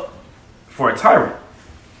up for a tyrant?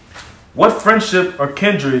 What friendship or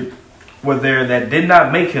kindred were there that did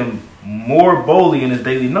not make him more boldly in his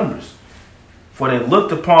daily numbers? For they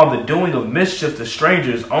looked upon the doing of mischief to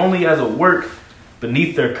strangers only as a work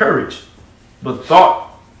beneath their courage, but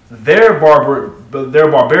thought their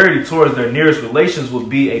barbarity towards their nearest relations would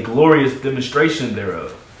be a glorious demonstration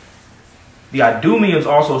thereof. The Idumeans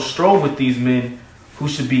also strove with these men who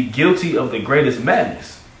should be guilty of the greatest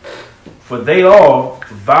madness. For they all,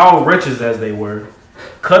 vile wretches as they were,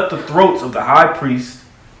 cut the throats of the high priest,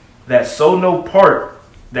 that so no part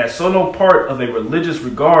of a religious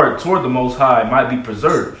regard toward the Most High might be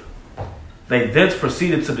preserved. They thence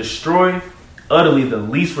proceeded to destroy utterly the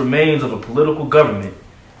least remains of a political government,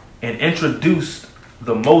 and introduced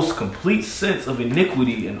the most complete sense of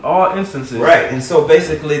iniquity in all instances. Right, and so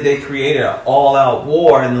basically they created an all-out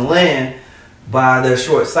war in the land by their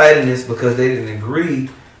short-sightedness because they didn't agree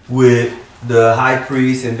with the high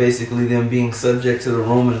priest and basically them being subject to the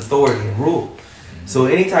Roman authority and rule. So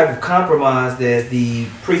any type of compromise that the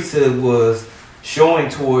priesthood was showing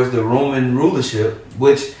towards the Roman rulership,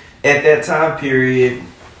 which at that time period,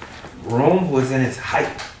 Rome was in its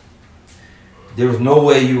height. There was no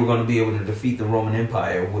way you were going to be able to defeat the Roman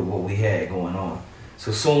Empire with what we had going on.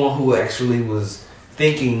 So someone who actually was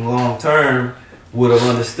thinking long term would have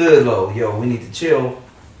understood, yo, we need to chill,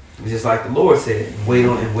 just like the Lord said, and wait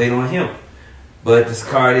on him. But the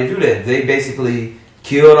Sakari didn't do that. They basically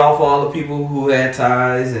killed off all the people who had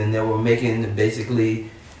ties, and they were basically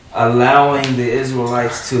allowing the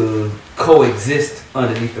Israelites to coexist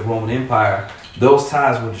underneath the Roman Empire. Those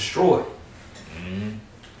ties were destroyed.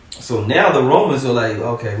 So now the Romans are like,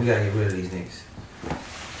 okay, we gotta get rid of these niggas.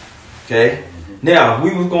 Okay? Now,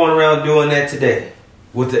 we was going around doing that today,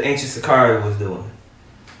 what the ancient Sakari was doing.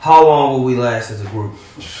 How long will we last as a group?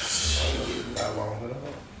 Not long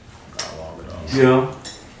at all. You know?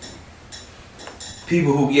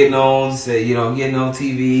 People who getting on, say, getting on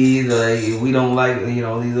TV, like, we don't like, these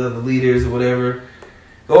other leaders or whatever.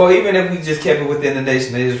 Or even if we just kept it within the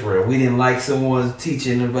nation of Israel. We didn't like someone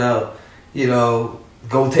teaching about,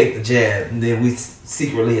 go take the jab, and then we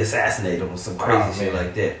secretly assassinate them or some crazy shit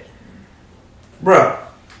like that. Bruh.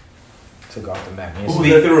 Took off the map.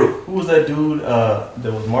 Who was that dude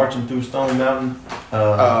that was marching through Stone Mountain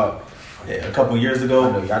a couple years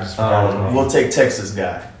ago? I just forgot. We'll take Texas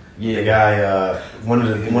guy. Yeah, the guy. One of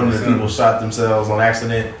the people shot themselves on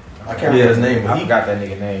accident. I can't remember his name. I forgot that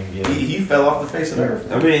nigga name. Yeah, he fell off the face of the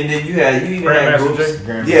earth. I mean, then you even had groups.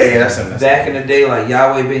 Yeah, that's him. Back in the day, like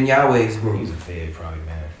Yahweh Ben Yahweh's group. He's a fed, probably,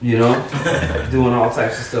 man. Doing all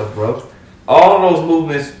types of stuff, bro. All of those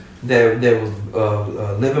movements that was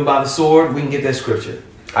living by the sword. We can get that scripture.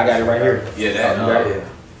 I got it right here. Yeah,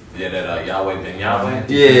 that Yahweh Ben Yahweh.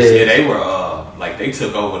 Yeah, they were like they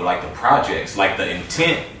took over like the projects, like the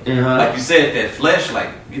intent. Like you said, that flesh, like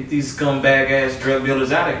get these scumbag ass drug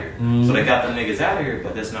dealers out of here. So they got them niggas out of here,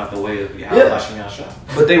 but that's not the way of Yahweh.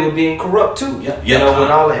 But they were being corrupt too. Yeah. You know, when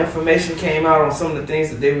all the information came out on some of the things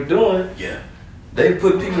that they were doing, yeah, they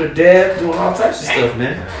put people to death, doing all types of stuff,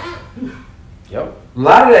 man. Yep. A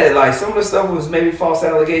lot of that, like some of the stuff was maybe false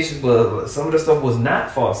allegations, but some of the stuff was not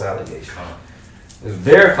false allegations. It was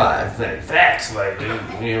verified, like facts. Like,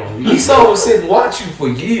 you know, Esau would sit and watch you for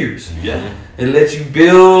years, and let you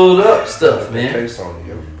build up stuff, man. Case on it,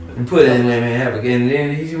 yo. And put it in there, man. Have again, and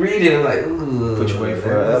then you read it and like, ooh, Put you away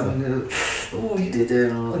forever. Ooh, you did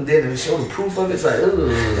that, and then they show the proof of it. It's like,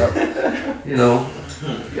 ooh, you know.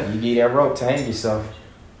 You need that rope to hang yourself.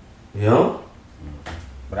 You know.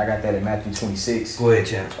 But I got that in Matthew 26. Go ahead,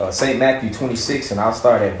 champ. St. Matthew 26, and I'll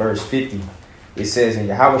start at verse 50. It says, and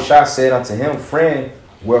Yahushua said unto him, Friend,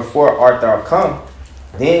 wherefore art thou come?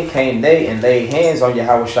 Then came they and laid hands on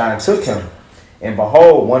Yahushua and took him. And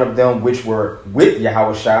behold, one of them which were with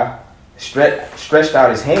Yahushua stretched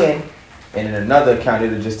out his hand. And in another account,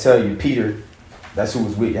 it'll just tell you Peter. That's who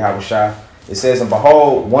was with Yahushua. It says, and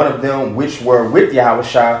behold, one of them which were with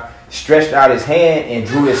Yahushua stretched out his hand and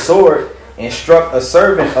drew his sword and struck a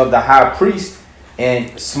servant of the high priest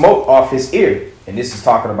and smote off his ear. And this is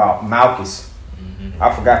talking about Malchus.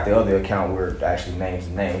 I forgot the other account where it actually names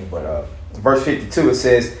the name, but verse 52 it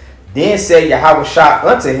says, Then said Yahushua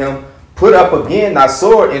unto him, Put up again thy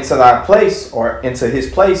sword into thy place, or into his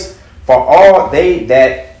place, for all they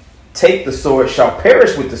that take the sword shall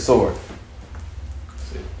perish with the sword.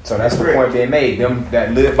 So that's the point being made. Them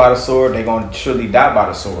that live by the sword, they're going to surely die by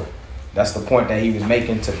the sword. That's the point that he was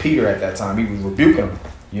making to Peter at that time. He was rebuking him,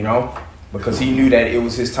 you know, because he knew that it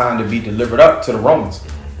was his time to be delivered up to the Romans,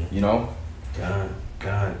 you know. God.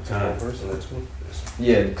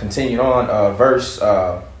 Yeah, continue on. Verse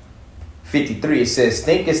 53, it says,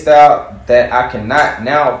 Thinkest thou that I cannot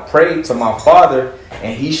now pray to my Father,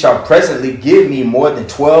 and he shall presently give me more than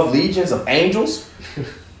 12 legions of angels?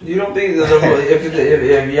 You don't think that if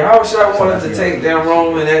Yahushua wanted to take down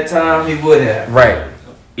Rome in that time, he would have? Right.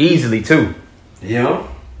 Easily, too. Yeah.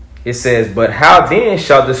 It says, But how then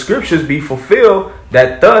shall the scriptures be fulfilled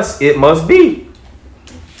that thus it must be?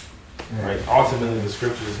 Right. Ultimately, the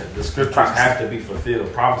scriptures have to be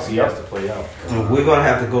fulfilled. Prophecy has to play out. We're gonna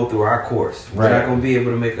have to go through our course. We're not gonna be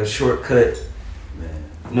able to make a shortcut.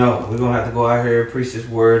 No, we're gonna have to go out here, preach this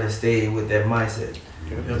word, and stay with that mindset.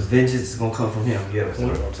 Because vengeance is gonna come from him. You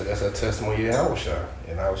understand? So that's a testimony of Yahushua.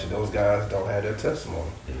 And obviously those guys don't have that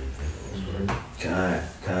testimony. Kind.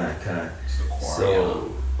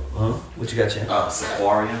 So, what you got, champ?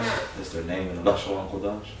 Sequarian. That's their name in the Nashville, Uncle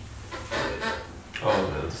Dodge. Oh,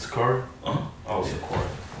 the Sakari? Oh, Sakari.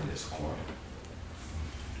 Yeah, Sequarian.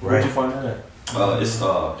 Where'd you find that at? It's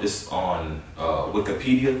on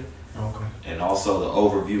Wikipedia. Okay. And also the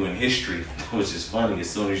overview in history, which is funny.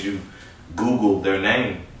 As soon as you Google their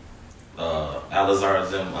name,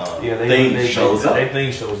 Alazar's thing shows up. Their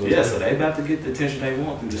thing shows up. Yeah, so they about to get the attention they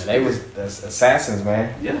want through this. They was assassins,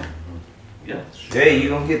 man. Yeah. Hey, you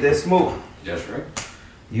gonna get that smoke. That's right.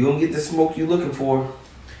 You gonna get the smoke you looking for.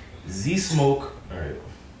 Z-Smoke.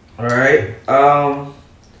 Alright. I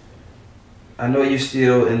know you're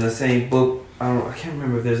still in the same book. I can't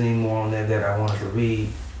remember if there's any more on there that I wanted to read.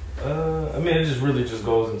 I mean, it really just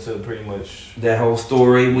goes into pretty much that whole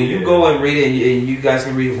story. When you go and read it, and you guys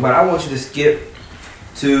can read it, but I want you to skip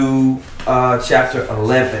to chapter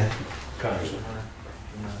 11.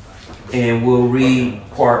 And we'll read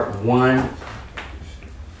part 1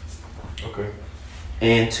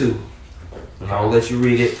 and 2. And I'll let you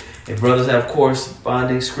read it. If brothers have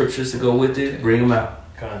corresponding scriptures to go with it, bring them out.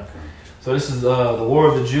 So this is the War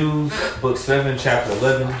of the Jews, book 7, chapter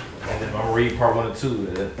 11. And then I'm going to read part 1 and 2.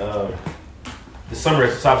 The summary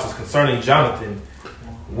at the top is concerning Jonathan,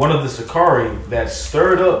 one of the Sakari that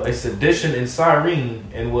stirred up a sedition in Cyrene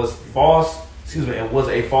and was a false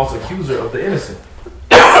accuser of the innocent.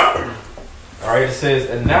 Alright, it says,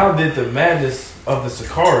 and now did the madness of the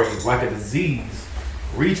Sakari, like a disease,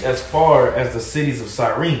 reach as far as the cities of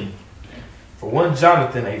Cyrene. For one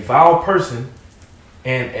Jonathan, a vile person,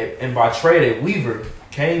 and by trade a weaver,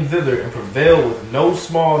 came thither and prevailed with no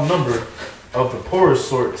small number of the poorest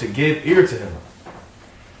sort to give ear to him.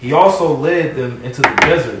 He also led them into the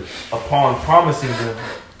desert upon promising them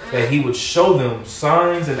that he would show them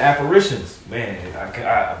signs and apparitions. Man,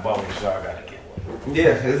 I bought this, y'all gotta get one.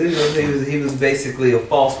 Yeah, because he was basically a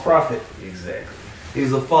false prophet. Exactly. He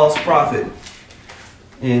was a false prophet.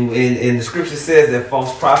 And the scripture says that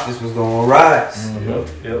false prophets was going to rise.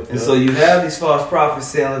 Mm-hmm. And so you have these false prophets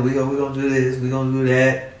saying, like, we're going to do this, we're going to do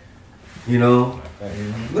that. You know,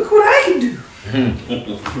 look what I can do.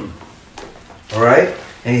 All right,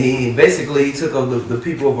 and he basically took of the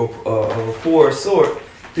people of a poor sort,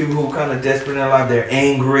 people who kind of desperate in their life. They're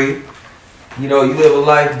angry. You know, you live a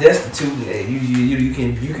life destitute. You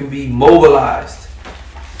can be mobilized.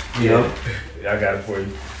 You know. I got it for you.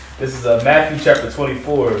 This is Matthew chapter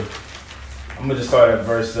 24. I'm gonna just start at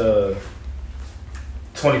verse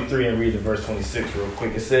 23 and read to verse 26 real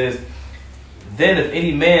quick. It says, "Then if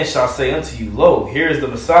any man shall say unto you, Lo, here is the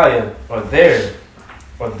Messiah, or there,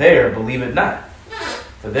 believe it not.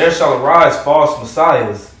 For there shall arise false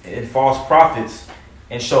messiahs and false prophets,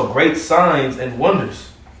 and show great signs and wonders,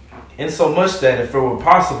 insomuch that if it were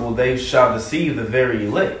possible, they shall deceive the very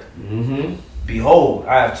elect. Behold,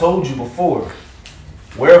 I have told you before.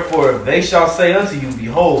 Wherefore, if they shall say unto you,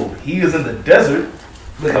 Behold, he is in the desert,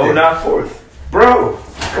 go not forth." Bro,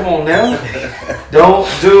 come on now. Don't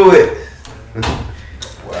do it.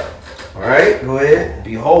 Wow. All right, go ahead.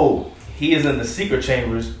 "Behold, he is in the secret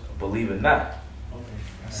chambers, believe it not."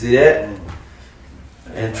 See that?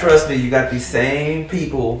 And trust me, you got these same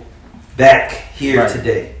people back here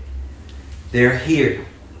today. They're here.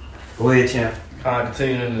 Go ahead, champ.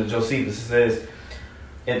 Continuing into Josephus, it says,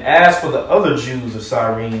 "And as for the other Jews of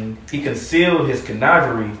Cyrene, he concealed his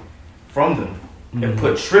connivery from them, and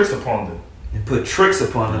put tricks upon them.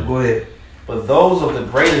 Go ahead. But those of the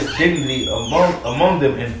greatest dignity among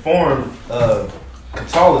them informed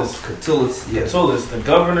Catullus, the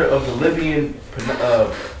governor of the Libyan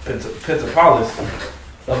Pentapolis,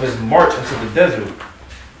 of his march into the desert,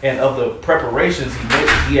 and of the preparations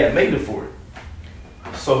he had made for it.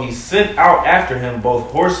 So he sent out after him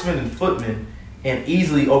both horsemen and footmen, and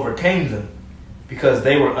easily overcame them, because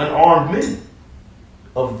they were unarmed men.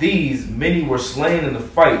 Of these, many were slain in the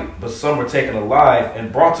fight, but some were taken alive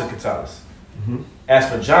and brought to Catullus. As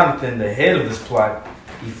for Jonathan, the head of this plot,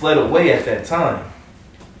 he fled away at that time."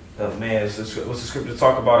 Man, what's the scripture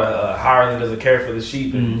talk about? A hireling doesn't care for the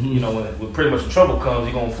sheep, and you know, when pretty much trouble comes,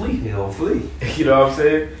 you're gonna flee. You know what I'm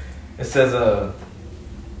saying? It says,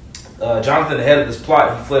 Jonathan, the head of this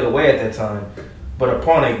plot, he fled away at that time. But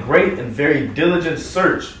upon a great and very diligent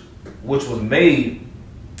search, which was made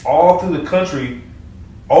all through the country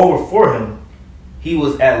over for him, he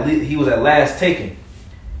was at last taken.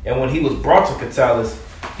 And when he was brought to Catullus,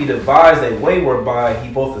 he devised a way whereby he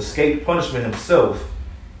both escaped punishment himself,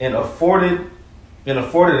 and afforded an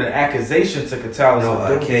accusation to Catullus.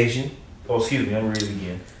 Occasion. Oh, excuse me, I'm reading it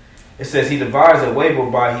again. It says he devised a way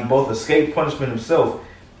whereby he both escaped punishment himself,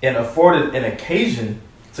 and afforded an occasion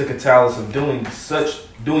to Catullus of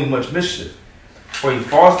doing much mischief. For he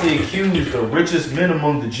falsely accused the richest men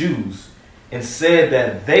among the Jews, and said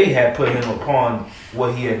that they had put him upon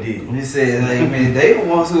what he had did. He said, like, man, they the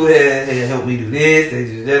ones who had helped me do this. They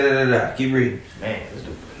just da. Keep reading. Man, this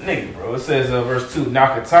nigga, bro. It says, verse 2.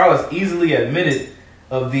 Now Catullus easily admitted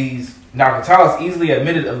of these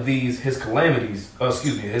his calamities.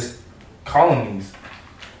 His calumnies,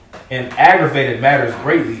 and aggravated matters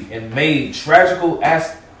greatly, and made tragical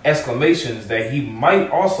exclamations that he might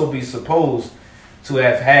also be supposed to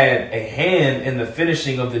have had a hand in the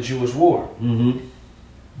finishing of the Jewish war.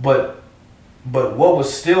 But what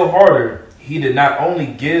was still harder, he did not only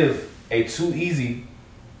give a too easy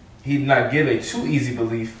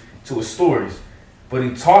belief to his stories, but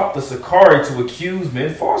he taught the Sicarii to accuse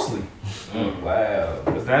men falsely. Wow,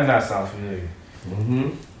 does that not sound familiar?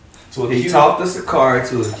 He taught the Sicarii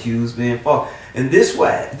to accuse men false. And this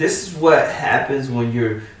is what happens when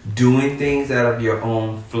you're doing things out of your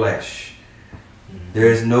own flesh.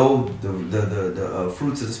 There's no the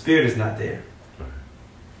fruits of the spirit is not there,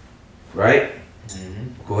 right?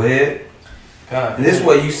 Go ahead. And this is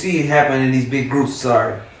what you see happen in these big groups.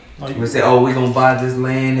 Sorry, we say, "Oh, we're gonna buy this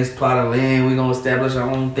land, this plot of land. We're gonna establish our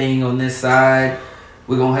own thing on this side.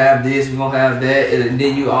 We're gonna have this. We're gonna have that." And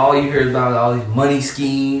then you hear about all these money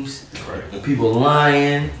schemes, people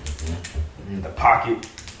lying, the pocket.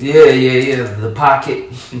 Yeah, the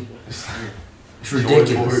pocket. It's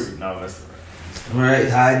ridiculous. No, that's right,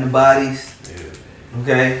 hiding the bodies.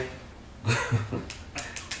 Okay. I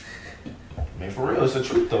mean, for real, it's the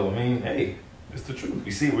truth, though. I mean, hey, it's the truth.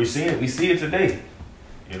 We see it today.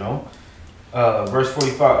 You know, verse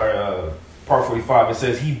 45 or part 45. It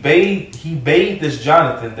says he bade this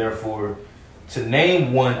Jonathan, therefore, to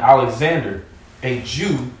name one Alexander, a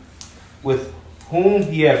Jew, with whom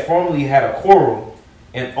he had formerly had a quarrel,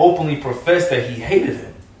 and openly professed that he hated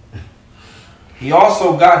him. He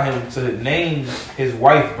also got him to name his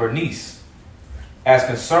wife Bernice, as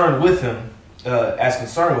concerned with him.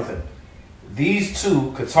 These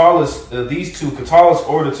two Catullus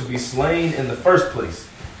ordered to be slain in the first place.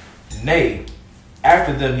 Nay,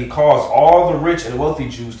 after them he caused all the rich and wealthy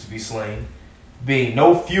Jews to be slain, being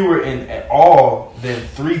no fewer in at all than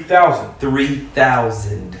 3,000.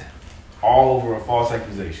 3,000. All over a false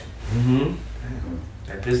accusation. Mm-hmm.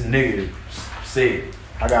 That this nigga said.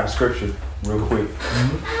 I got a scripture real quick.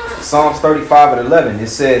 Psalms 35:11. It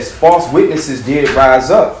says, false witnesses did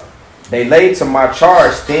rise up. They laid to my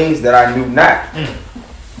charge things that I knew not.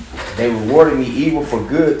 They rewarded me evil for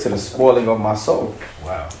good to the spoiling of my soul.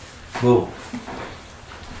 Wow. Boom.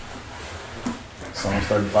 Psalms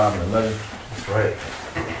 35:11. That's right.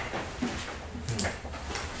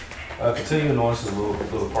 Continuing on, this is a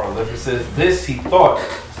little part left. It says, this he thought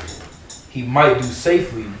he might do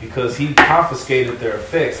safely because he confiscated their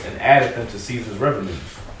effects and added them to Caesar's revenues.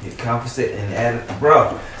 He confiscated and added,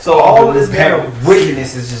 bro. So all of this kind of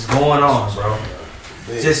wickedness is just going on, bro.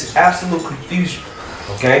 Just absolute confusion.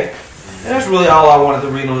 Okay? And that's really all I wanted to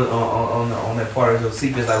read on that part of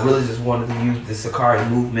Josephus. I really just wanted to use the Sakari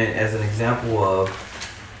movement as an example of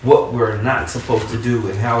what we're not supposed to do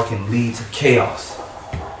and how it can lead to chaos.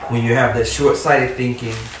 When you have that short-sighted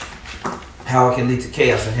thinking, how it can lead to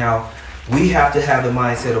chaos, and how we have to have the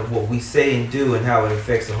mindset of what we say and do and how it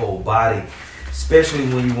affects the whole body, especially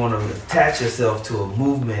when you want to attach yourself to a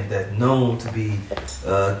movement that's known to be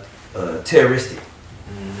terroristic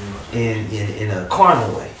in a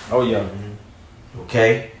carnal way. Oh yeah.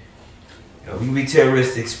 Okay? We can be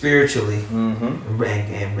terroristic spiritually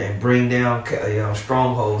and bring down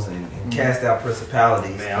strongholds and cast out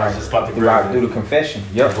principalities. Man, I was just about to grab do the confession.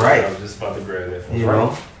 Yep. Right. I was just about to grab that. You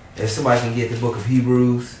know, if somebody can get the book of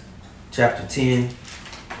Hebrews, chapter 10.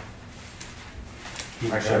 I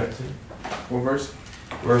got it. What verse?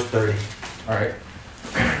 Verse 30. All right.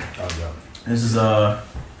 This is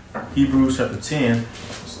Hebrews chapter 10.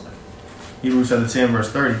 Hebrews chapter 10, verse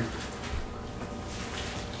 30.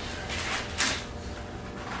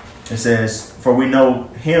 It says, for we know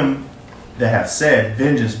him that hath said,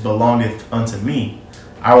 vengeance belongeth unto me.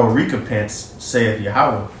 I will recompense, saith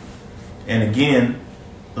Yahweh. And again,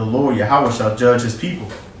 the Lord Yahweh shall judge his people.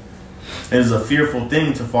 It is a fearful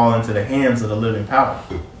thing to fall into the hands of the living power.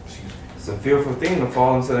 It's a fearful thing to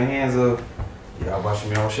fall into the hands of Yahweh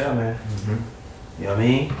Shem Shah, man. You know what I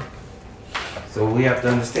mean? So we have to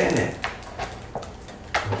understand that.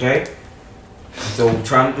 Okay? So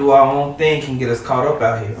trying to do our own thing can get us caught up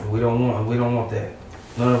out here. We don't want that.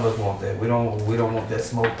 None of us want that. We don't want that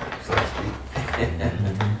smoke, so to speak.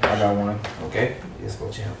 I got one. Okay? Yes, go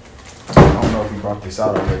champ. I don't know if you brought this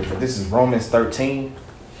out already, but this is Romans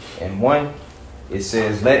 13:1. It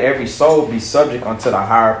says, let every soul be subject unto the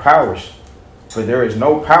higher powers, for there is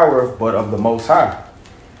no power but of the Most High.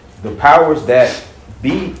 The powers that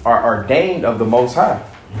be are ordained of the Most High.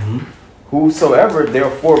 Whosoever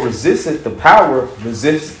therefore resisteth the power,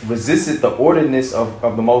 resisteth the ordinance of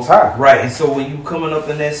the Most High. Right, and so when you coming up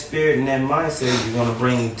in that spirit and that mindset, you're going to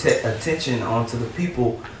bring attention onto the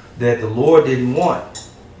people that the Lord didn't want.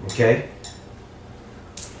 Okay?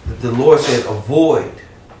 The Lord said avoid.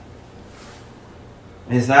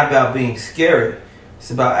 And it's not about being scary.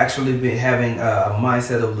 It's about actually having a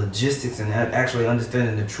mindset of logistics and actually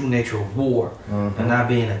understanding the true nature of war and not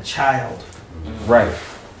being a child. Right.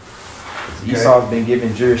 Esau's been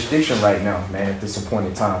given jurisdiction right now, man, at this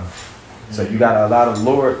appointed time. So you got to allow the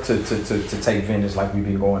Lord to take vengeance like we've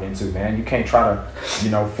been going into, man. You can't try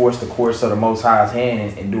to, force the course of the Most High's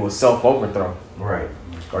hand and do a self-overthrow. Right.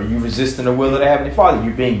 Are you resisting the will of the Heavenly Father?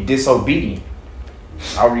 You're being disobedient.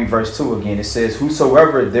 I'll read verse 2 again. It says,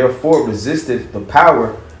 whosoever therefore resisteth the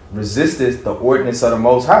power, resisteth the ordinance of the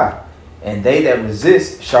Most High. And they that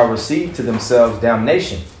resist shall receive to themselves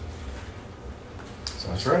damnation.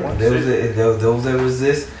 That's right. Those that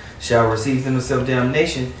resist shall receive themselves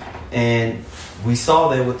damnation. And we saw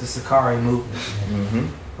that with the Sakari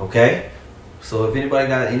movement. Okay? So if anybody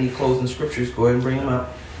got any closing scriptures, go ahead and bring them up.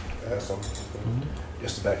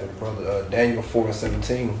 Just to back up the brother, Daniel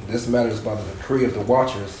 4:17. This matter is by the decree of the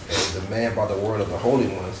watchers and demand by the word of the holy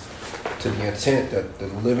ones, to the intent that the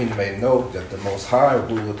living may know that the Most High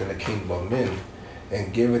ruleth in the kingdom of men,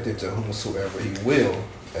 and giveth it to whomsoever he will,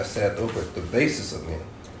 and set up at the basis of men.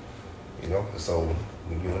 So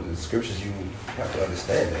when you the scriptures, you have to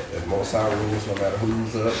understand that the Most High rules no matter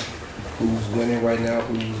who's up, who's winning right now,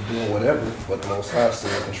 who's doing whatever, but the Most High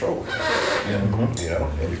still in control.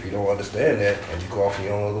 And if you don't understand that and you go off in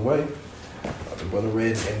your own other way, like the brother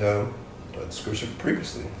read in the scripture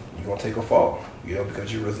previously, you're gonna take a fall,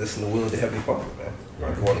 because you're resisting the will of the Heavenly Father, man.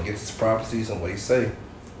 You're going against his prophecies and what he say,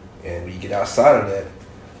 and when you get outside of that,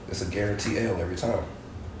 it's a guarantee L every time.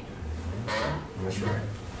 That's right.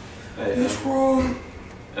 Hey, That's wrong.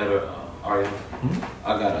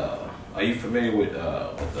 Are you familiar with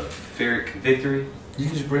the Pyrrhic victory? You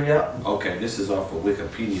can just bring it out. Okay, this is off of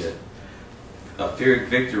Wikipedia. A Pyrrhic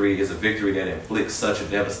victory is a victory that inflicts such a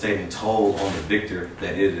devastating toll on the victor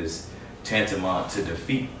that it is tantamount to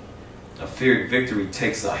defeat. A Pyrrhic victory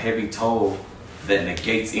takes a heavy toll that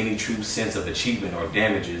negates any true sense of achievement or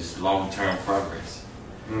damages long-term progress.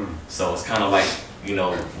 So it's kind of like, you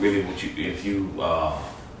know, really what you, if you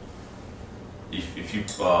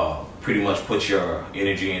pretty much put your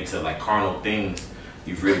energy into like carnal things,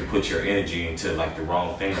 you've really put your energy into like the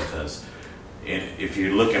wrong thing, because if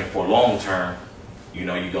you're looking for long-term, you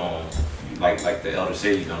know, you're going, like the elder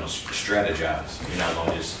said, you're going to strategize. You're not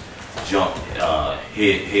going to just jump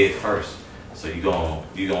head first. So you're going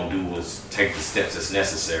to do is take the steps that's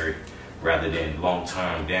necessary, rather than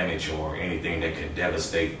long-term damage or anything that could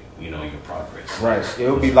devastate, you know, your progress. Right.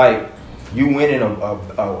 It would be like you winning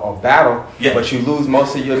a battle, but you lose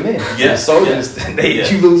most of your men. The soldiers,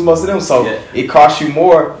 you lose most of them. So it costs you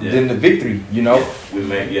more than the victory, you know?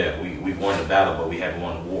 We won the battle, but we haven't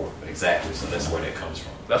won the war. Exactly. So that's where that comes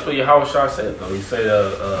from. That's what Yahweh Shah said, though. He said,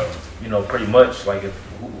 you know, pretty much, like, if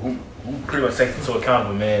who pretty much takes into account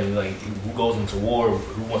of a man, like, who goes into war,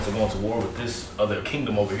 who wants to go into war with this other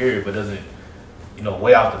kingdom over here, but doesn't, you know,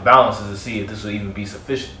 weigh out the balances to see if this will even be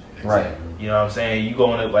sufficient. Right. You know what I'm saying? You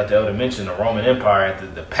go in, like the elder mentioned, the Roman Empire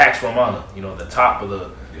at the Pax Romana, you know, the top of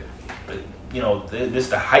the you know, this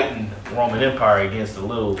the heightened Roman Empire against the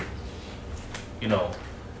little, you know,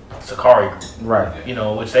 Sakari group. Right. You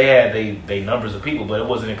know, which they had they numbers of people, but it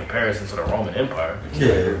wasn't in comparison to the Roman Empire.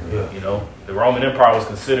 Yeah. You know, the Roman Empire was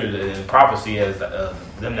considered in prophecy as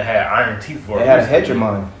them that had iron teeth for They had a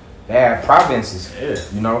hegemony. They had provinces. Yeah.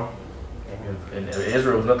 You know? And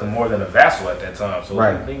Israel was nothing more than a vassal at that time. So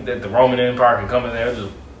right. I think that the Roman Empire can come in there and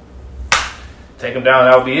just take them down,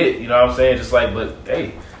 that'll be it. You know what I'm saying? Just like, but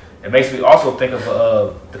hey, it makes me also think of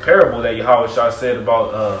the parable that Yahweh Shah said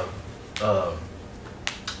about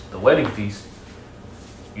the wedding feast.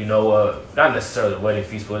 You know, not necessarily the wedding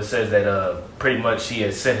feast, but it says that pretty much he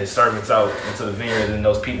had sent his servants out into the vineyard, and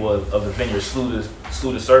those people of the vineyard slew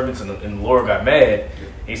the servants, and the Lord got mad.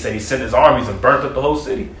 He said he sent his armies and burnt up the whole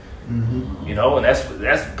city. Mm-hmm. You know, and that's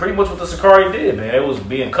pretty much what the Sakari did, man. It was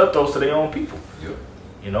being cutthroats to their own people. Yep.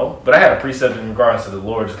 You know, but I had a precept in regards to the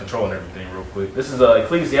Lord just controlling everything real quick. This is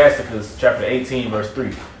Ecclesiasticus chapter 18, verse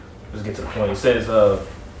 3. Let's get to the point. It says,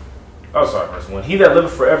 verse 1. He that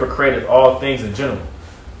liveth forever createth all things in general.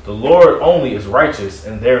 The Lord only is righteous,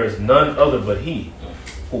 and there is none other but he,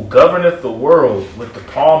 who governeth the world with the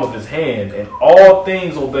palm of his hand, and all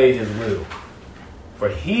things obey his will. For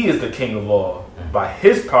he is the king of all, by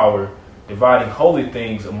his power dividing holy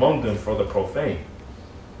things among them for the profane.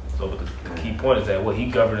 So the key point is that he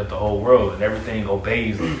governeth the whole world, and everything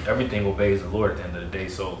obeys the Lord at the end of the day.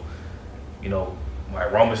 So, you know,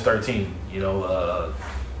 like Romans 13, you know,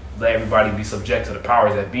 let everybody be subject to the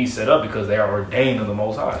powers that be set up, because they are ordained of the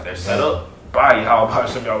Most High. They're set up by Yahweh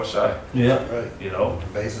Hashem Yahweh Shai. Yeah, right. You know, the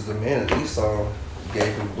basis of men, Esau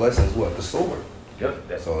gave him blessings. What? The sword.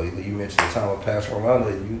 Yep. So you mentioned the time of Pax Romana.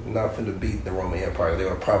 You're not finna beat the Roman Empire. They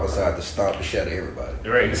were prophesied to stop and shatter everybody.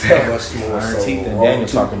 Right. How much more so Rome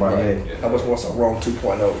 2.0? How much more so Rome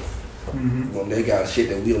 2.0? Mm-hmm. When they got shit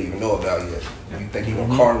that we don't even know about yet. You think you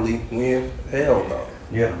gonna carnally win? Hell no.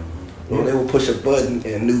 Yeah. Well, they will push a button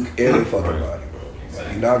and nuke every fucking body, bro.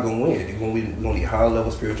 Like, you're not gonna win. You're gonna need high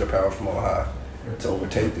level spiritual power from on high to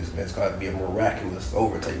overtake this, man. It's gonna be a miraculous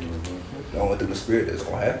overtaking. Only through the spirit that's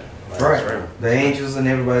gonna happen. Right. The angels and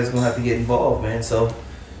everybody's gonna have to get involved, man. So,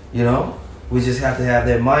 you know, we just have to have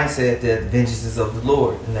that mindset that vengeance is of the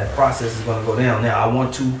Lord, and that process is gonna go down. Now, I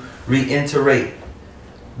want to reiterate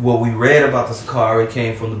what we read about the Sakari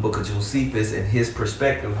came from the book of Josephus and his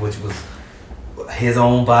perspective, which was his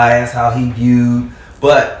own bias, how he viewed,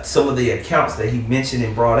 but some of the accounts that he mentioned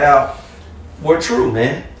and brought out were true,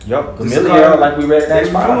 man. Yep, Gamaliel, like we read that,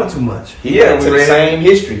 they were doing too much. He went to the same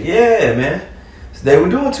history. Yeah, man. They were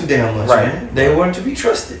doing too damn much, man. They weren't to be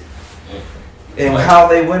trusted. And how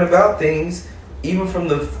they went about things, even from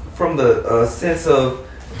the sense of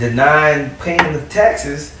denying paying the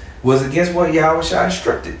taxes, was against what Yahweh Shah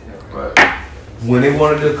instructed. Right. When they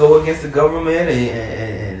wanted to go against the government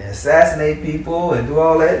and assassinate people and do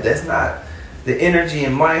all that, that's not the energy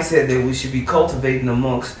and mindset that we should be cultivating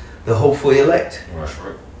amongst the hopeful elect.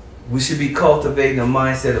 Right. We should be cultivating a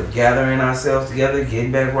mindset of gathering ourselves together,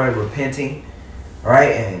 getting back right, repenting,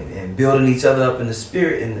 right, and building each other up in the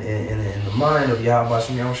spirit and in the mind of Yahweh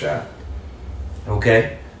Hashem Yahweh Shai.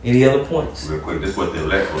 Okay? Any other points? Real quick, this is what the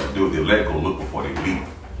elect will do. The elect will look before they leap.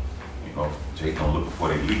 You know, Jake don't look before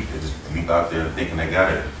they leap. They just leap out there thinking they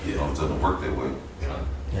got it. You know, it doesn't work that way.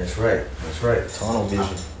 That's right. That's right. Tunnel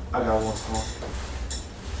vision. I got one song.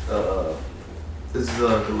 This is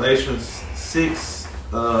Galatians 6.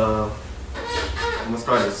 I'm gonna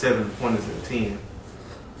start at 7. The point is at 10.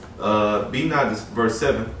 Be not verse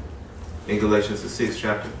 7 in Galatians the 6th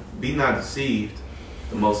chapter. Be not deceived.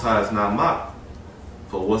 The Most High is not mocked.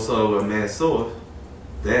 For whatsoever a man soweth,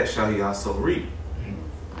 that shall he also reap.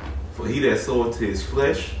 For he that soweth to his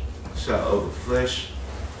flesh shall of the flesh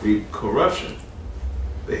reap corruption.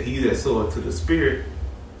 But he that soweth to the Spirit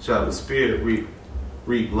shall the Spirit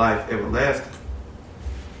reap life everlasting.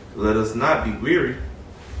 Let us not be weary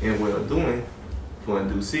in well doing, for in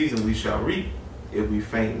due season we shall reap, if we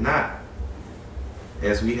faint not.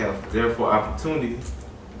 As we have therefore opportunity,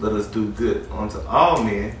 let us do good unto all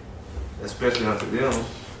men, especially unto them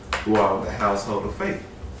who are of the household of faith.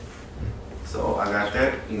 So I got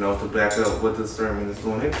that, to back up what this sermon is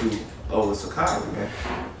going into over Chicago, man.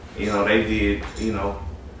 They did,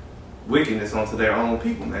 wickedness onto their own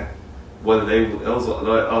people, man. Whether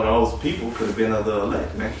those people could have been of the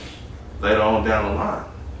elect, man, later on down the line,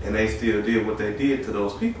 and they still did what they did to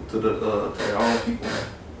those people, to their own people, man.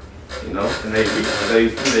 And they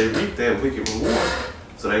reaped that wicked reward.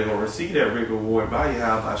 So they're gonna receive that wicked reward by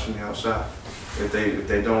Yahweh Hashem Yahushua if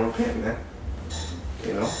they don't repent, man.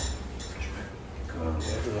 The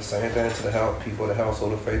same thing to the people of the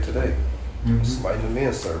household of faith today. Smiting the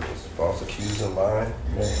men's servants, false accusing, lying,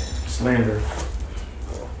 slander.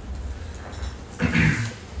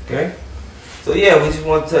 Okay. So yeah, we just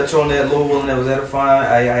want to touch on that. Lord willing, that was edifying.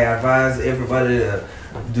 I advise everybody to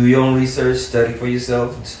do your own research, study for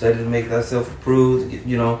yourself, study to make thyself approved.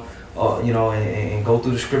 And go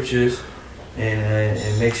through the scriptures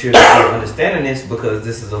and make sure that you're understanding this, because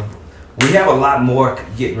we have a lot more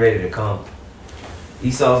getting ready to come.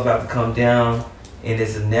 Esau's about to come down, and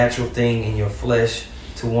it's a natural thing in your flesh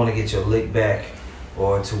to want to get your lick back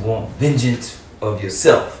or to want vengeance of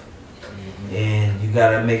yourself. And you got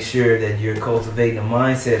to make sure that you're cultivating a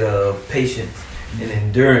mindset of patience and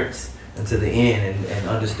endurance until the end, and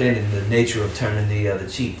understanding the nature of turning the other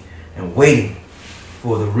cheek and waiting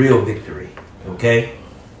for the real victory. Okay?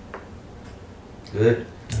 Good.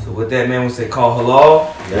 So with that, man, we say call halal.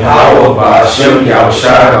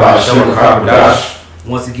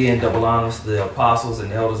 Once again, double honors to the apostles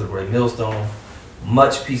and elders of Great Millstone.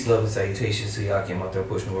 Much peace, love, and salutations to y'all. Came out there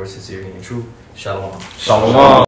pushing the word sincerely and true. Shalom. Shalom.